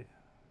say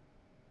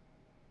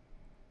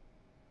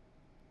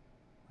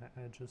my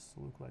edges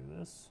look like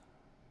this.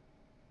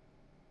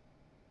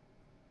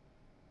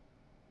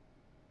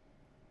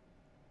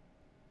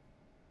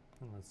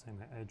 And let's say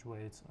my edge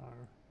weights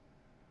are,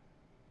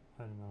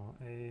 I don't know,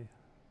 wait,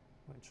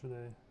 should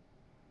I?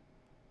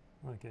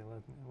 Okay,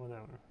 let me,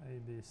 whatever, A,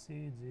 B,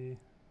 C, D,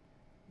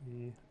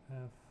 E,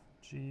 F,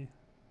 G,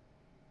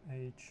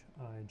 H,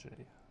 I, J,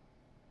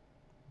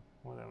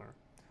 whatever.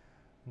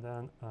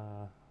 Then,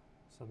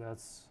 so that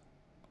is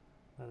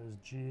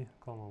G,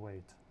 comma,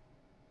 weight.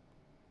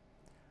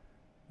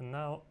 And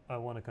now I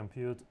want to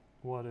compute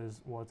what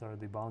are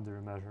the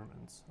boundary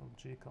measurements of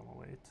G, comma,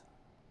 weight.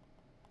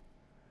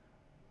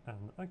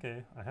 And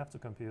okay, I have to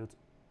compute.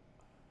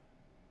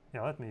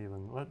 Yeah, let me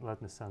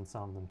send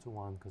some of them to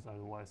 1, because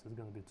otherwise it's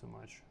going to be too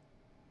much.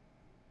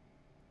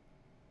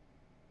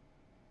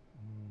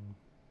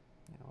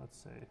 Yeah, let's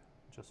say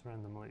just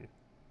randomly.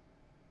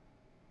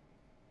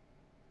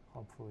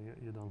 Hopefully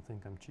you don't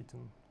think I'm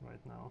cheating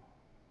right now.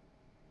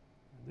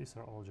 These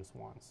are all just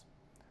 1s.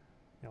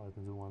 Yeah, let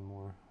me do one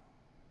more.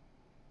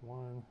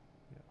 1,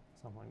 yeah,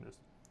 something like this.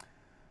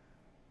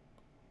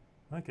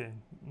 Okay,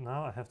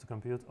 now I have to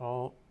compute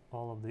all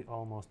of the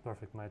almost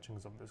perfect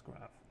matchings of this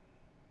graph.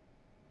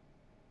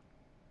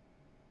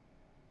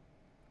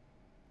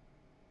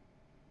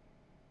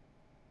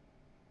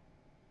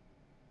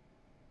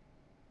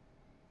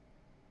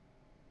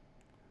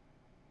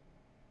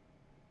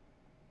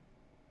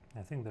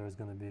 I think there is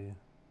going to be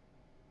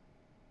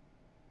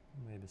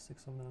maybe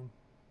 6 of them.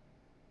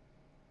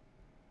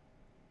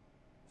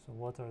 So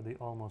what are the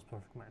almost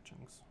perfect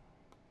matchings?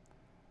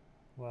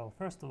 Well,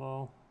 first of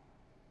all,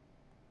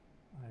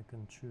 I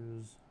can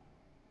choose,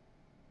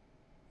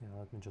 yeah,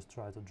 let me just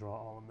try to draw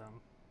all of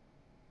them.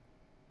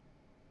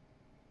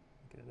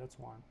 Okay, that's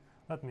 1.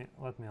 Let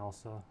me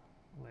also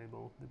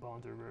label the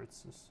boundary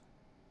vertices,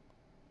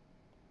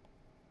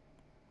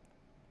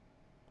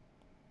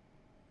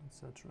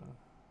 etc.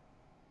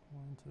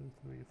 1, 2,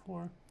 3,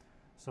 4.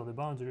 So the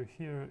boundary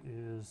here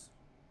is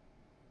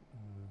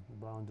the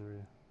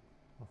boundary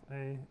of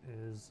A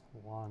is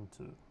 1,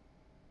 2.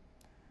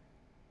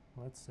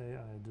 Let's say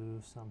I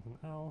do something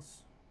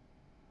else.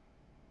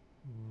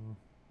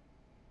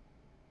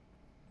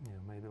 Yeah,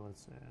 maybe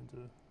let's say I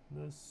do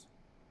this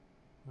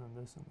and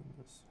this and then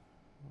this.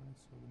 Right,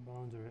 so the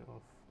boundary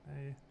of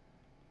A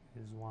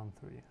is 1,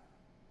 3.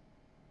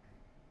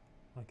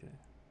 Okay,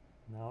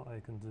 now I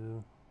can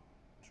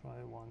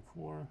try 1,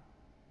 4.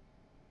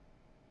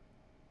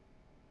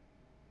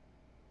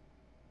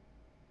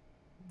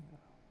 Yeah,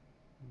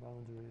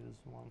 boundary is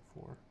 1,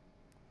 4.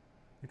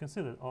 You can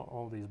see that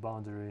all these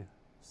boundary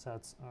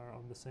sets are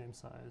of the same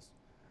size.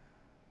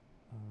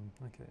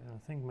 Okay, I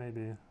think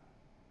maybe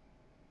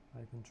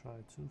I can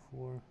try 2,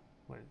 4.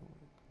 Wait,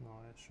 no,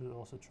 I should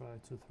also try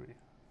 2, 3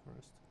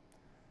 first.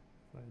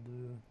 If I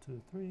do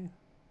 2, 3,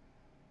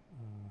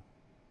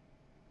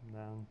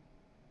 then,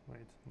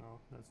 wait, no,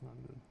 that's not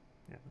good.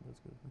 Yeah, that's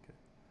good, okay.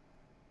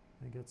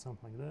 I get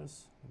something like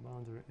this. The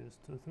boundary is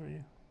 2, 3.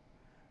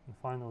 And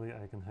finally,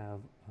 I can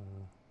have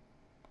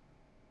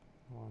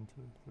 1,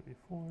 2, 3,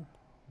 4.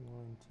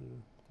 1,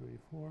 2, 3,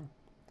 4.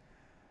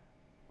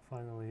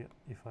 Finally,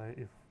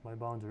 if my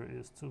boundary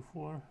is 2,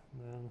 4,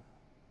 then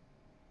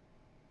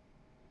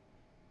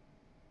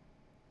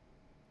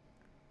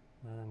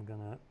I'm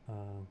gonna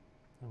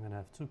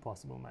have 2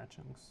 possible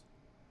matchings.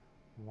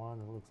 One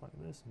that looks like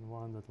this and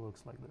one that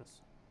looks like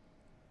this.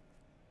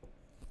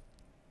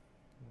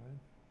 Right.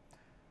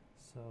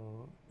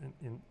 So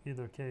in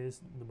either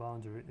case, the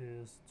boundary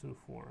is 2,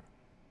 4.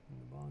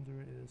 And the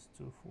boundary is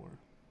 2, 4.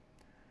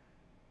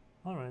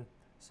 All right.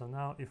 So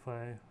now if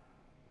I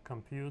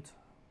compute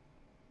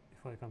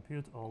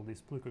all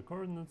these Plicker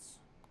coordinates,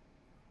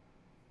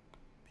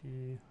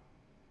 P1,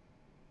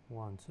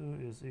 2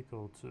 is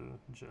equal to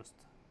just.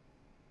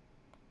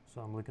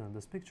 So I'm looking at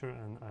this picture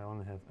and I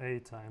only have A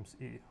times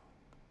E.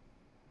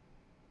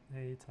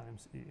 A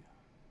times E.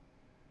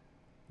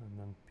 And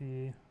then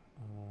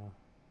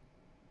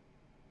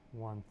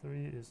P1,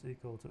 3 is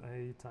equal to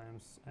A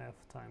times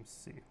F times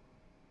C.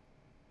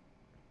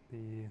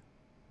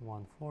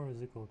 P1, 4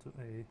 is equal to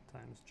A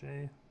times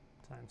J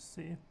times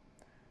C.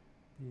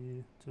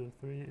 P2,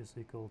 3 is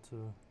equal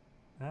to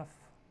F.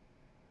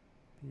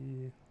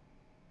 P1,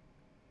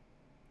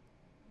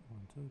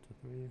 2 to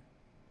 3.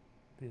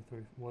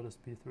 P3, what is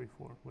P3,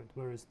 4? Wait,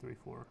 where is 3,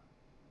 4?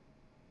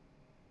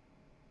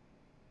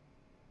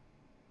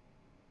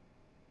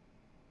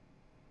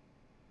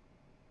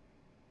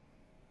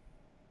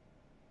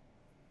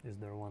 Is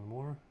there one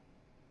more?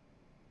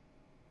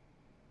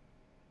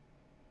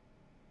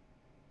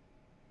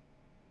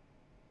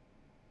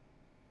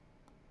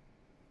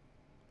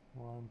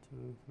 One,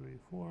 2, 3,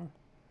 4.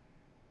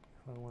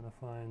 If I want to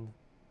find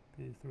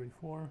P3,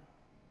 4.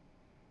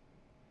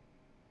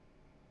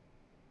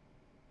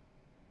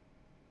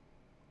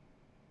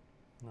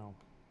 No.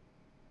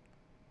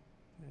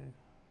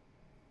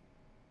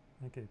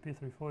 Okay,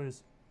 P3, 4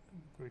 is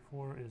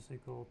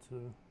equal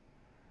to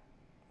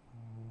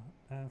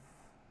F,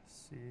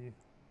 C,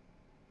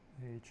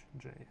 H,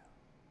 J.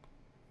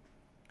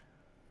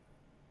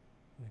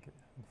 Okay,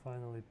 and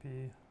finally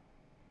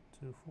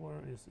P2,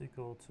 4 is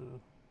equal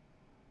to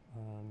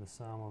the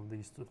sum of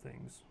these two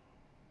things.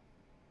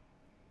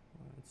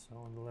 Alright, so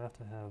on the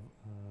left I have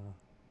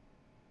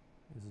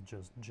is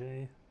just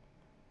J.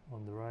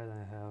 On the right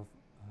I have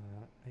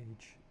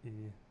H,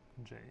 E,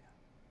 j.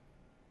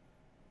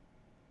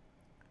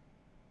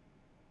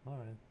 All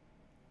right,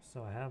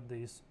 so I have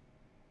these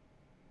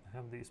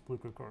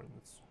Pluker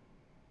coordinates.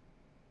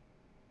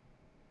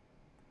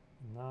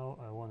 Now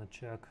I want to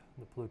check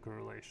the Pluker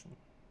relation.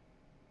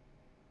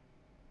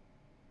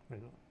 Wait,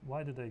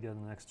 why did I get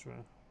an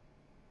extra?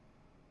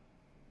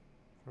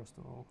 First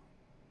of all,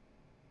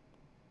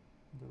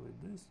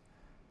 delete this.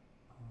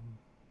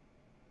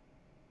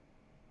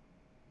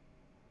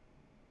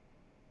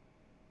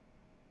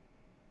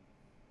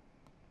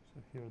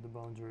 So here the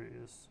boundary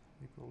is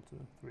equal to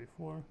 3,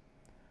 4.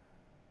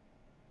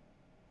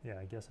 Yeah,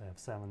 I guess I have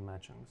 7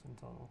 matchings in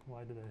total.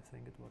 Why did I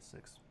think it was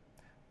 6?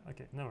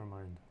 Okay, never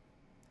mind.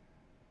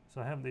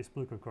 So I have these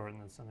Pluker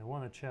coordinates and I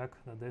want to check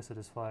that they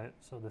satisfy,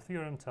 so the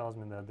theorem tells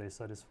me that they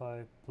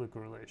satisfy Pluker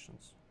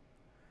relations.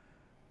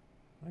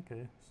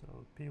 Okay,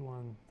 so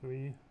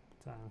P13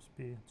 times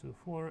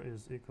P24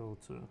 is equal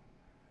to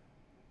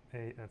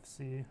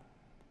AFC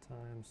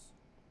times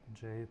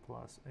J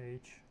plus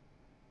H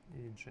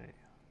EJ.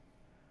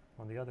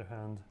 On the other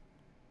hand,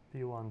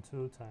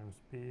 P12 times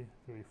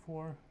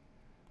P34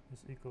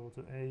 is equal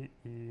to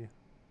AE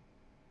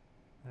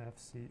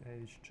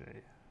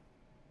FCHJ.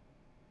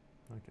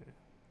 Okay,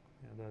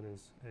 yeah, that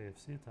is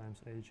AFC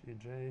times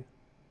HEJ,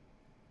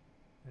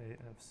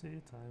 AFC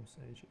times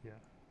H, yeah,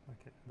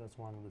 okay, that's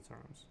one of the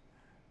terms.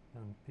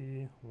 And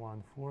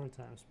P14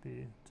 times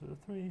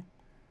P23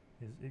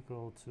 is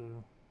equal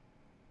to,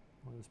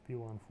 what is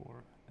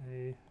P14?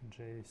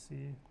 AJC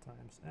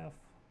times F.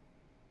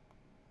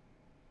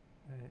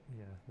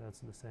 Yeah, that's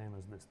the same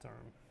as this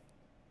term.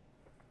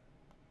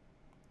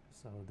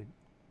 So the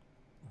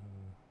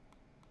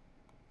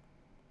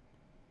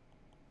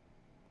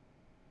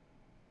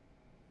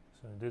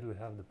so did we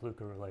have the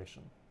Pluker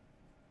relation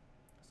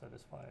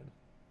satisfied?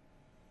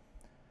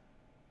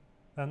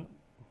 And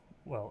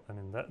well, I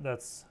mean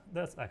that's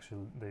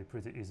actually the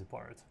pretty easy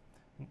part.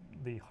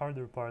 The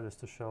harder part is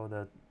to show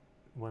that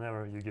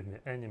whenever you give me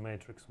any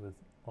matrix with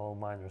all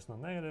minors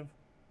non-negative,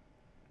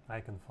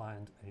 I can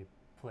find a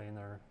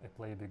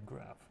plabic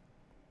graph.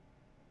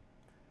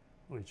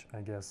 Which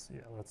I guess,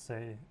 yeah, let's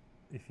say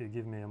if you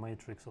give me a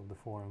matrix of the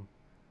form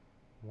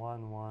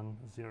 1, 1,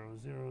 0,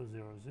 0,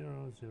 0,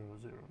 0, 0,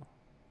 0,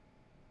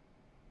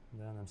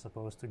 then I'm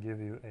supposed to give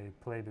you a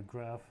plabic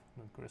graph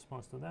that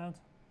corresponds to that.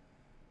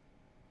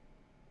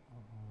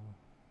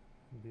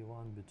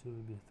 B1,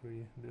 B2,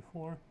 B3,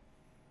 B4.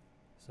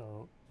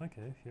 So,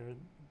 okay, here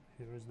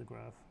is the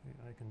graph.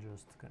 I can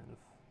just kind of,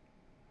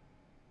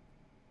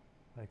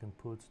 I can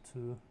put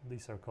two,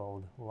 these are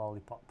called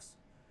lollipops,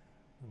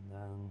 and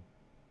then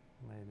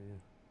maybe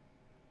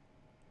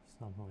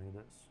something like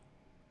this.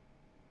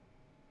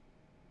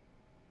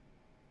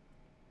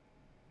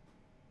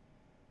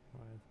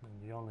 Right,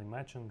 and the only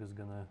matching is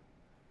gonna,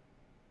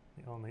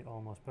 the only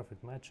almost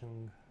perfect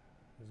matching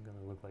is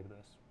gonna look like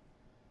this.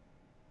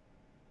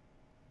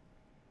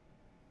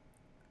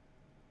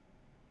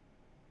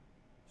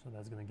 So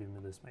that's gonna give me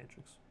this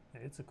matrix.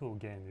 Yeah, it's a cool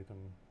game. You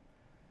can.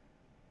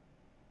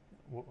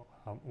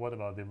 What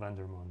about the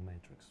Vandermonde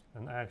matrix?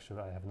 And actually,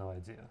 I have no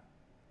idea.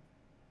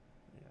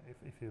 Yeah,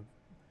 if you,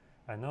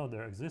 I know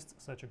there exists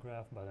such a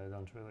graph, but I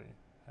don't really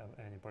have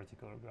any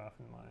particular graph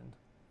in mind.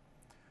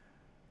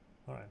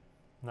 All right.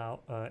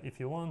 Now, if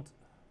you want,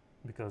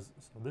 because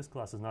so this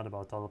class is not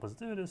about total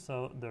positivity,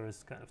 so there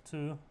is kind of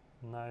two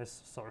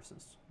nice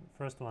sources. The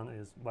first one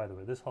is, by the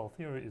way, this whole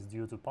theory is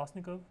due to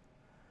Postnikov.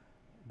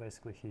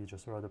 Basically, he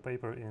just wrote a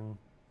paper in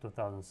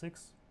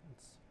 2006.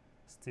 It's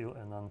still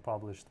an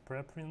unpublished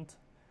preprint,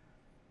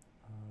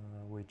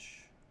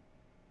 which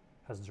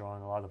has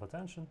drawn a lot of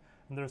attention.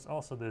 And there's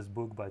also this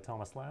book by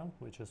Thomas Lamb,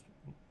 which is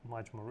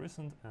much more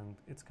recent, and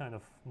it's kind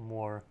of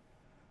more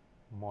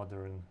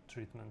modern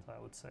treatment, I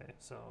would say.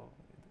 So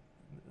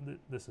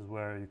this is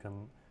where you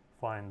can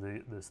find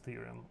this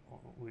theorem,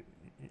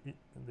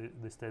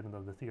 the statement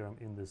of the theorem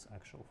in this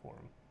actual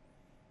form,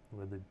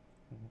 with the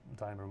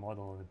dimer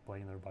model and a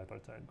planar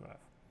bipartite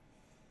graph.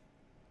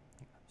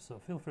 So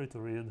feel free to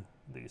read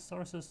these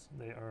sources.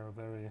 They are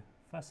very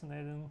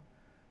fascinating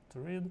to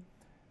read,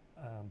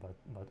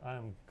 but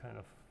I'm kind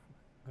of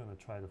going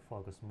to try to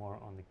focus more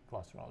on the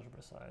cluster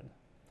algebra side.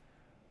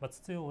 But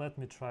still, let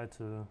me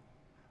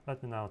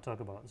now talk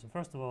about it. So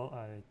first of all,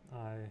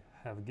 I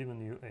have given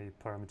you a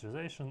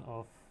parameterization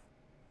of,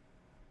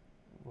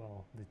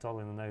 well, the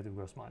totally non-negative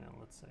Grassmannian,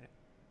 let's say.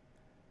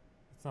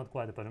 It's not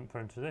quite a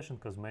parameterization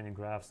because many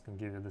graphs can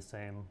give you the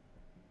same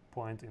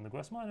point in the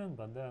Grassmannian,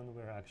 but then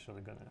we're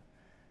actually gonna,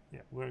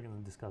 yeah, we're gonna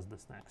discuss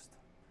this next.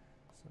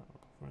 So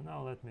for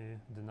now, let me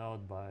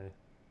denote by,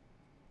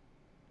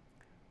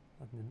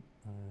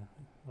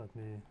 let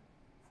me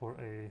for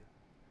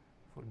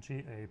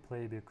G a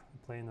plabic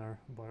planar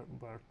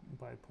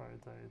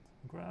bipartite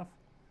graph.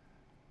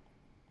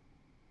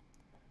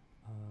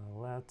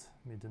 Let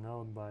me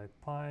denote by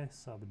pi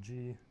sub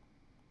G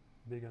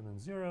bigger than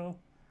 0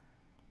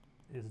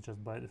 is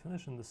just by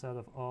definition the set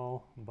of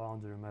all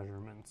boundary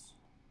measurements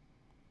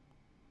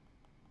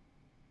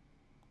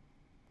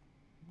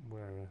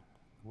where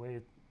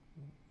weight,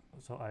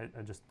 so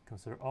I just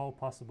consider all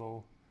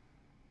possible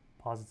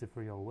positive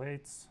real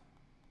weights,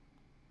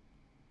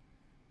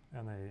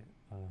 and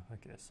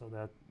okay, so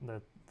that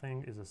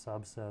thing is a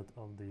subset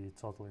of the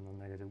totally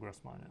non-negative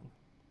Grassmannian,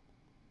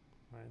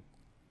 right?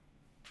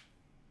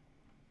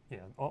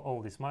 Yeah,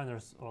 all these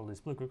minors, all these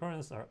blue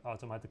coordinates are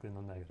automatically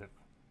non-negative,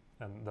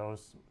 and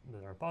those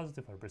that are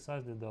positive are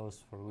precisely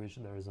those for which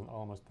there is an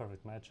almost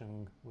perfect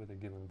matching with a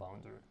given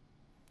boundary.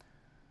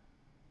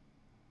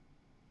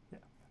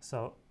 Yeah,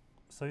 so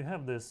you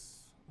have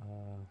this.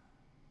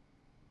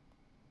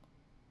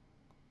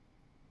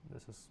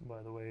 This is,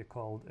 by the way,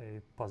 called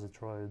a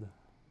positroid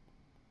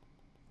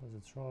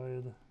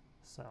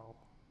cell.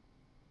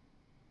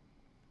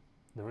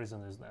 The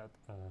reason is that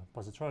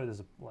positroid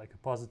is like a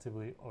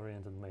positively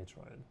oriented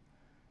matroid,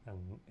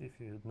 and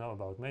if you know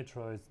about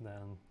matroids,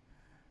 then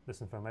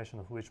this information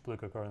of which blue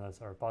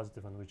coordinates are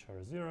positive and which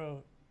are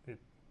 0,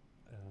 it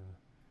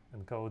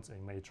encodes a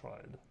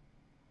matroid.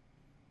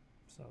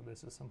 So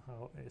this is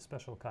somehow a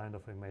special kind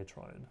of a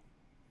matroid.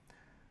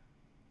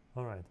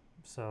 All right,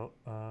 so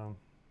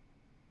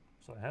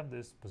so I have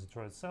this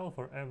positroid cell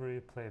for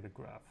every plabic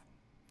graph,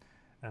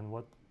 and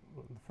the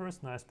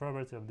first nice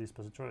property of these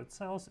positroid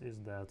cells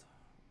is that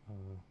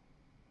well,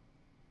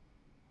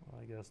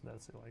 I guess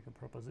that's like a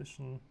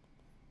proposition.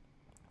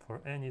 For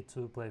any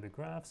two plabic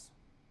graphs,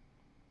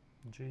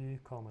 G,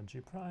 G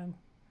prime,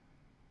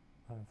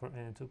 for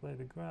any two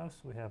plabic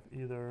graphs, we have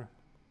either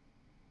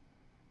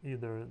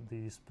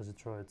these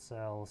positroid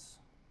cells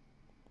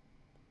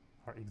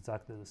are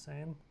exactly the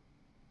same,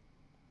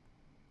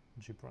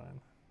 G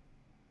prime.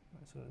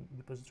 Right, so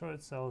the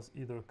positroid cells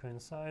either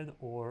coincide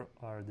or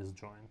are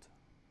disjoint.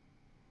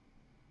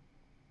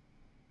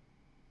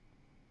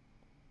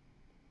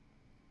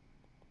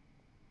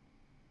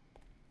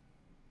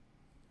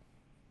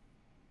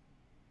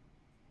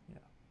 Yeah,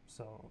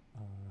 so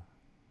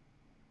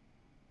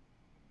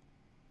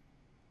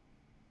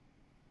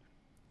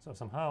so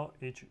somehow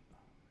if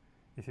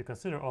you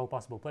consider all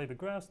possible plabic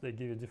graphs, they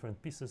give you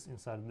different pieces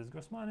inside of this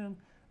Grassmannian,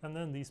 and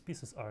then these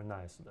pieces are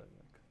nice. So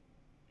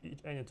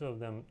any two of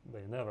them,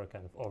 they never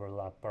kind of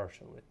overlap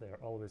partially. They are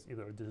always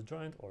either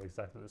disjoint or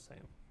exactly the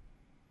same.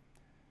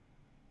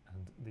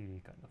 And the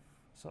kind of,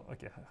 so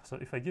okay, so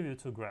if I give you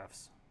two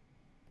graphs,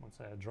 let's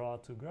say I draw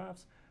two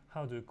graphs,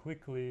 how do you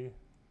quickly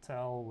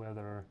tell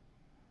whether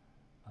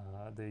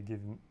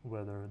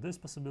whether this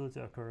possibility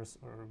occurs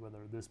or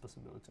whether this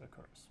possibility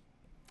occurs?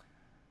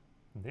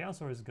 And the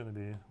answer is going to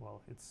be,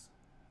 well, it's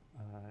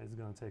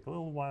going to take a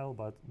little while,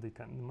 but the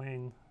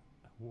main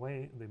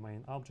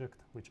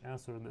object which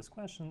answered this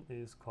question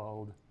is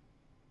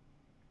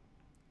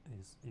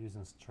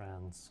using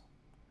strands.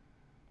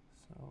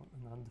 So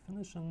another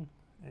definition: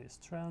 a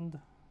strand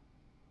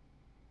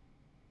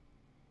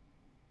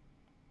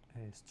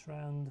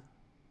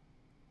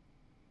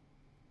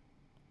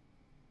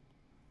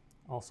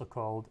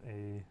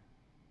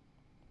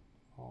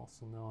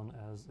also known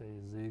as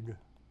a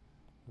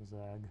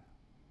zig-zag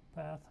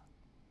path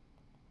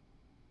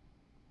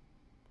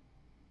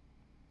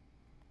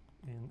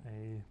in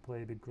a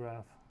plabic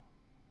graph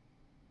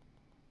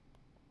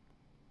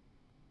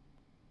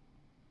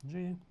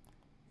G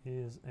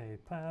is a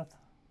path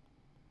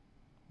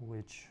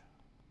which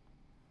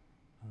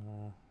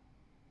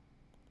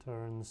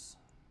turns,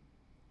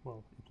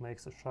 well, it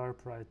makes a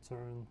sharp right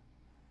turn,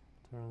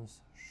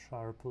 turns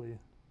sharply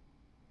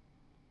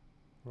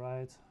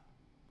right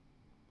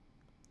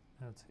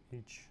at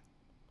each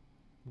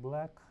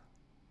black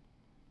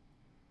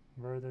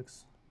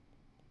vertex,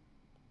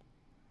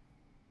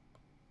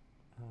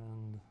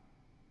 and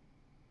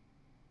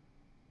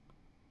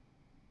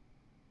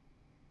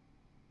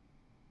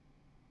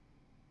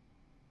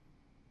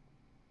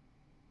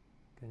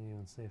can you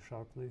even say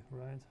sharply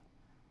right?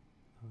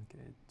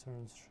 Okay, it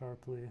turns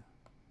sharply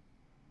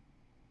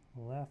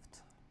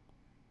left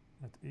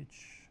at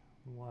each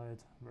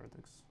white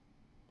vertex.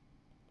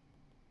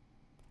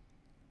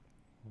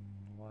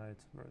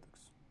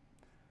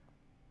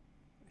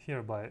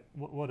 Hereby,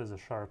 what is a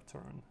sharp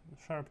turn? A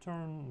sharp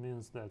turn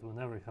means that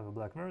whenever you have a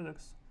black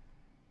vertex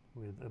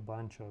with a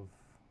bunch of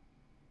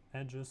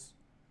edges,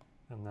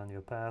 and then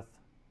your path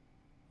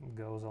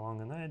goes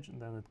along an edge,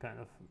 and then it kind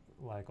of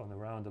like on a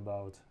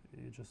roundabout,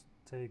 you just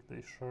take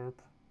the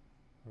sharp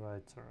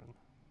right turn.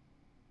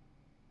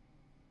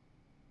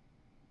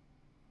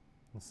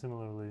 And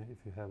similarly,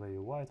 if you have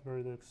a white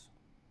vertex,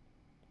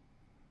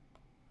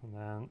 and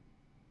then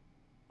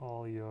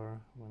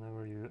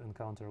whenever you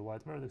encounter a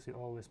white vertex, you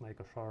always make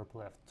a sharp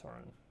left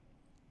turn.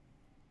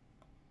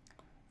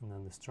 And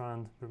then the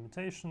strand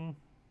permutation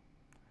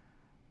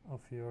of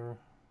your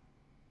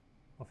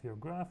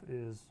graph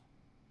is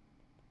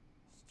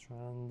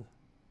strand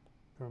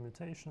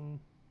permutation,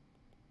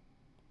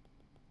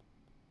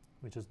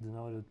 which is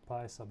denoted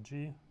pi sub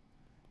g,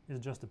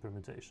 is just a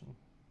permutation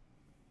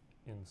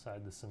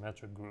inside the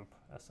symmetric group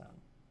Sn.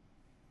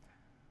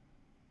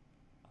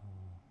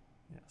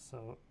 Yeah,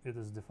 so it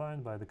is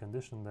defined by the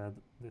condition that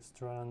the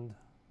strand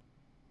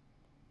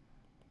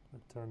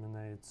that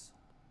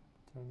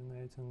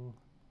terminating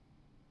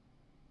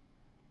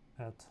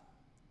at,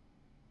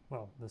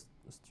 well,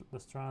 the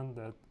strand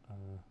that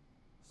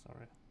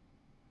sorry,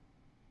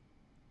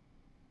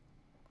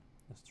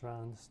 a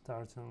strand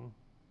starting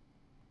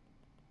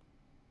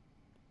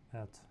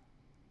at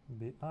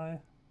bi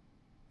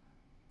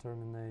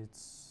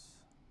terminates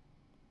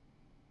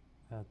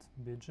at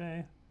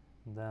bj,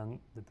 then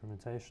the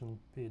permutation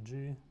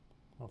pg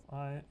of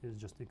I is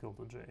just equal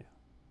to j.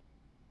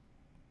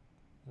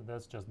 So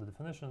that's just the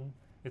definition.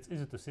 It's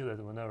easy to see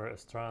that whenever a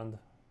strand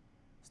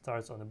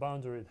starts on a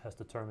boundary, it has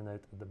to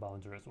terminate at the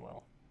boundary as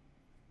well,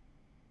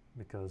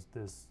 because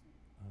this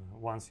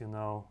once you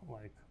know,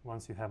 like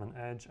once you have an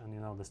edge and you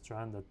know the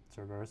strand that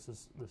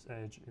traverses this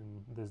edge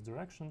in this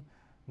direction,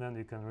 then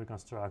you can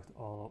reconstruct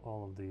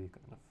all of the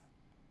kind of,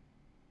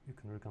 you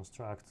can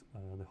reconstruct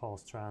the whole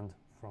strand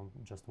from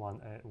just one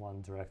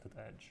directed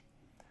edge.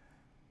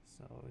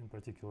 So in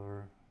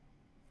particular,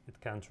 it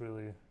can't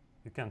really,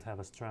 you can't have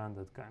a strand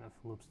that kind of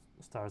loops,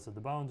 starts at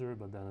the boundary,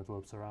 but then it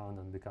loops around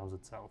and becomes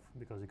itself,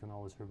 because you can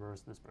always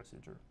reverse this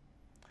procedure.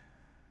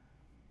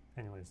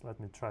 Anyways, let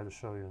me try to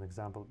show you an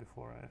example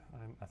before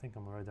I think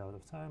I'm already out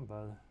of time,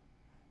 but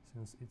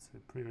since it's a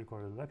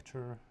pre-recorded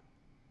lecture,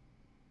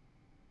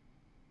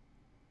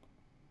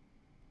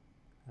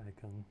 I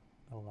can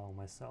allow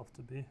myself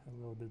to be a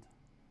little bit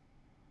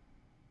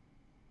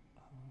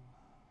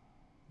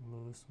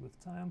loose with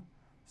time.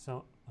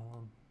 So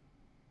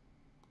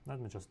let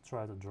me just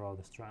try to draw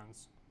the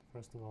strands.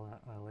 First of all,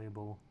 I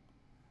label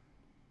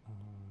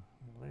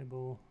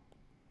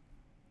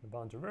the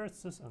boundary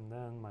vertices and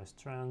then my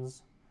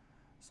strands.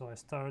 So I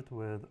start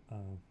with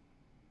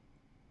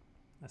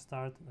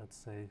let's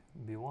say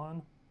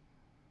b1,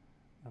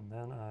 and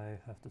then I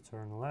have to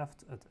turn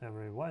left at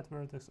every white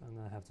vertex, and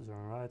then I have to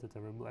turn right at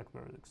every black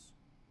vertex.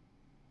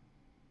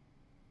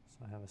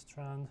 So I have a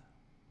strand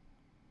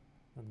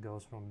that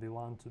goes from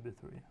b1 to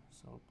b3.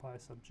 So pi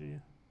sub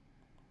g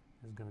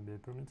is going to be a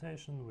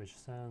permutation which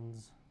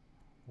sends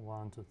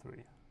 1 to 3.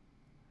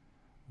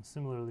 And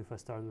similarly, if I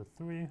start with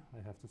 3,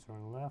 I have to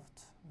turn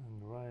left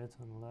and right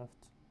and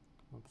left.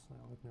 Oops,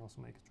 let me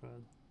also make it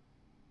red.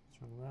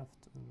 Turn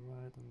left and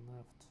right and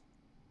left.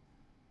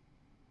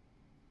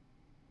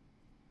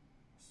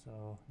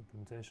 So the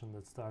permutation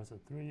that starts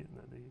at 3,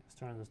 the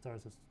strand that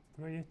starts at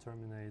 3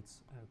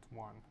 terminates at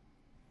 1.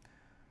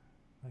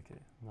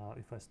 Okay, now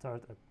if I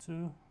start at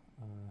 2,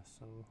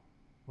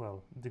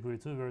 well, degree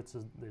 2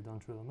 vertices, they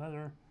don't really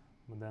matter,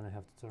 but then I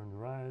have to turn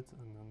right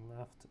and then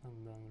left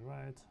and then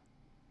right.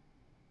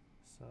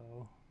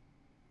 So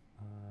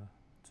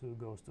 2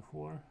 goes to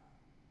 4.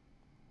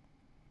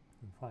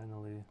 And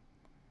finally,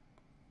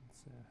 let's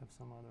say I have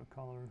some other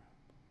color,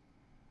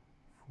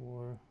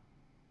 4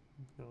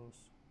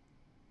 goes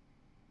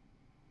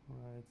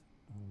right,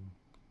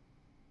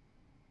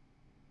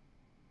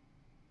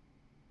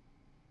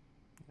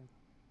 yeah,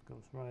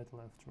 goes right,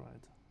 left,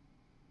 right.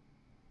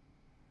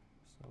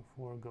 So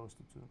 4 goes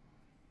to 2.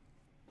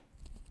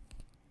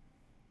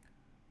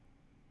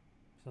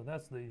 So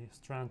that's the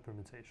strand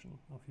permutation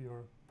of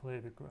your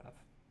plabic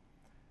graph.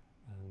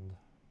 And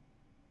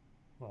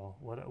well,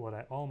 what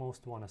I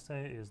almost want to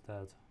say is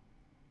that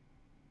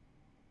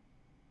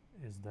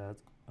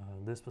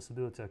this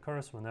possibility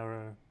occurs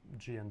whenever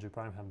G and G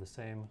prime have the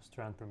same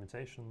strand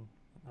permutation,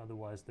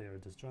 otherwise they are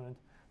disjoint.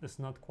 This is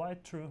not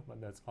quite true, but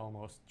that's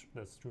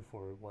true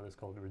for what is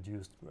called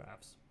reduced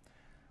graphs,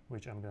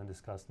 which I'm going to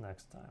discuss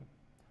next time.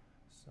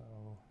 So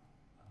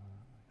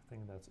I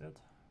think that's it.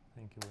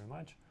 Thank you very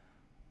much.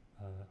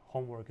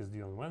 Homework is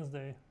due on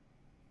Wednesday.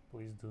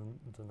 Please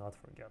do not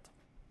forget.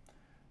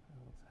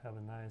 Have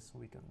a nice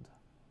weekend.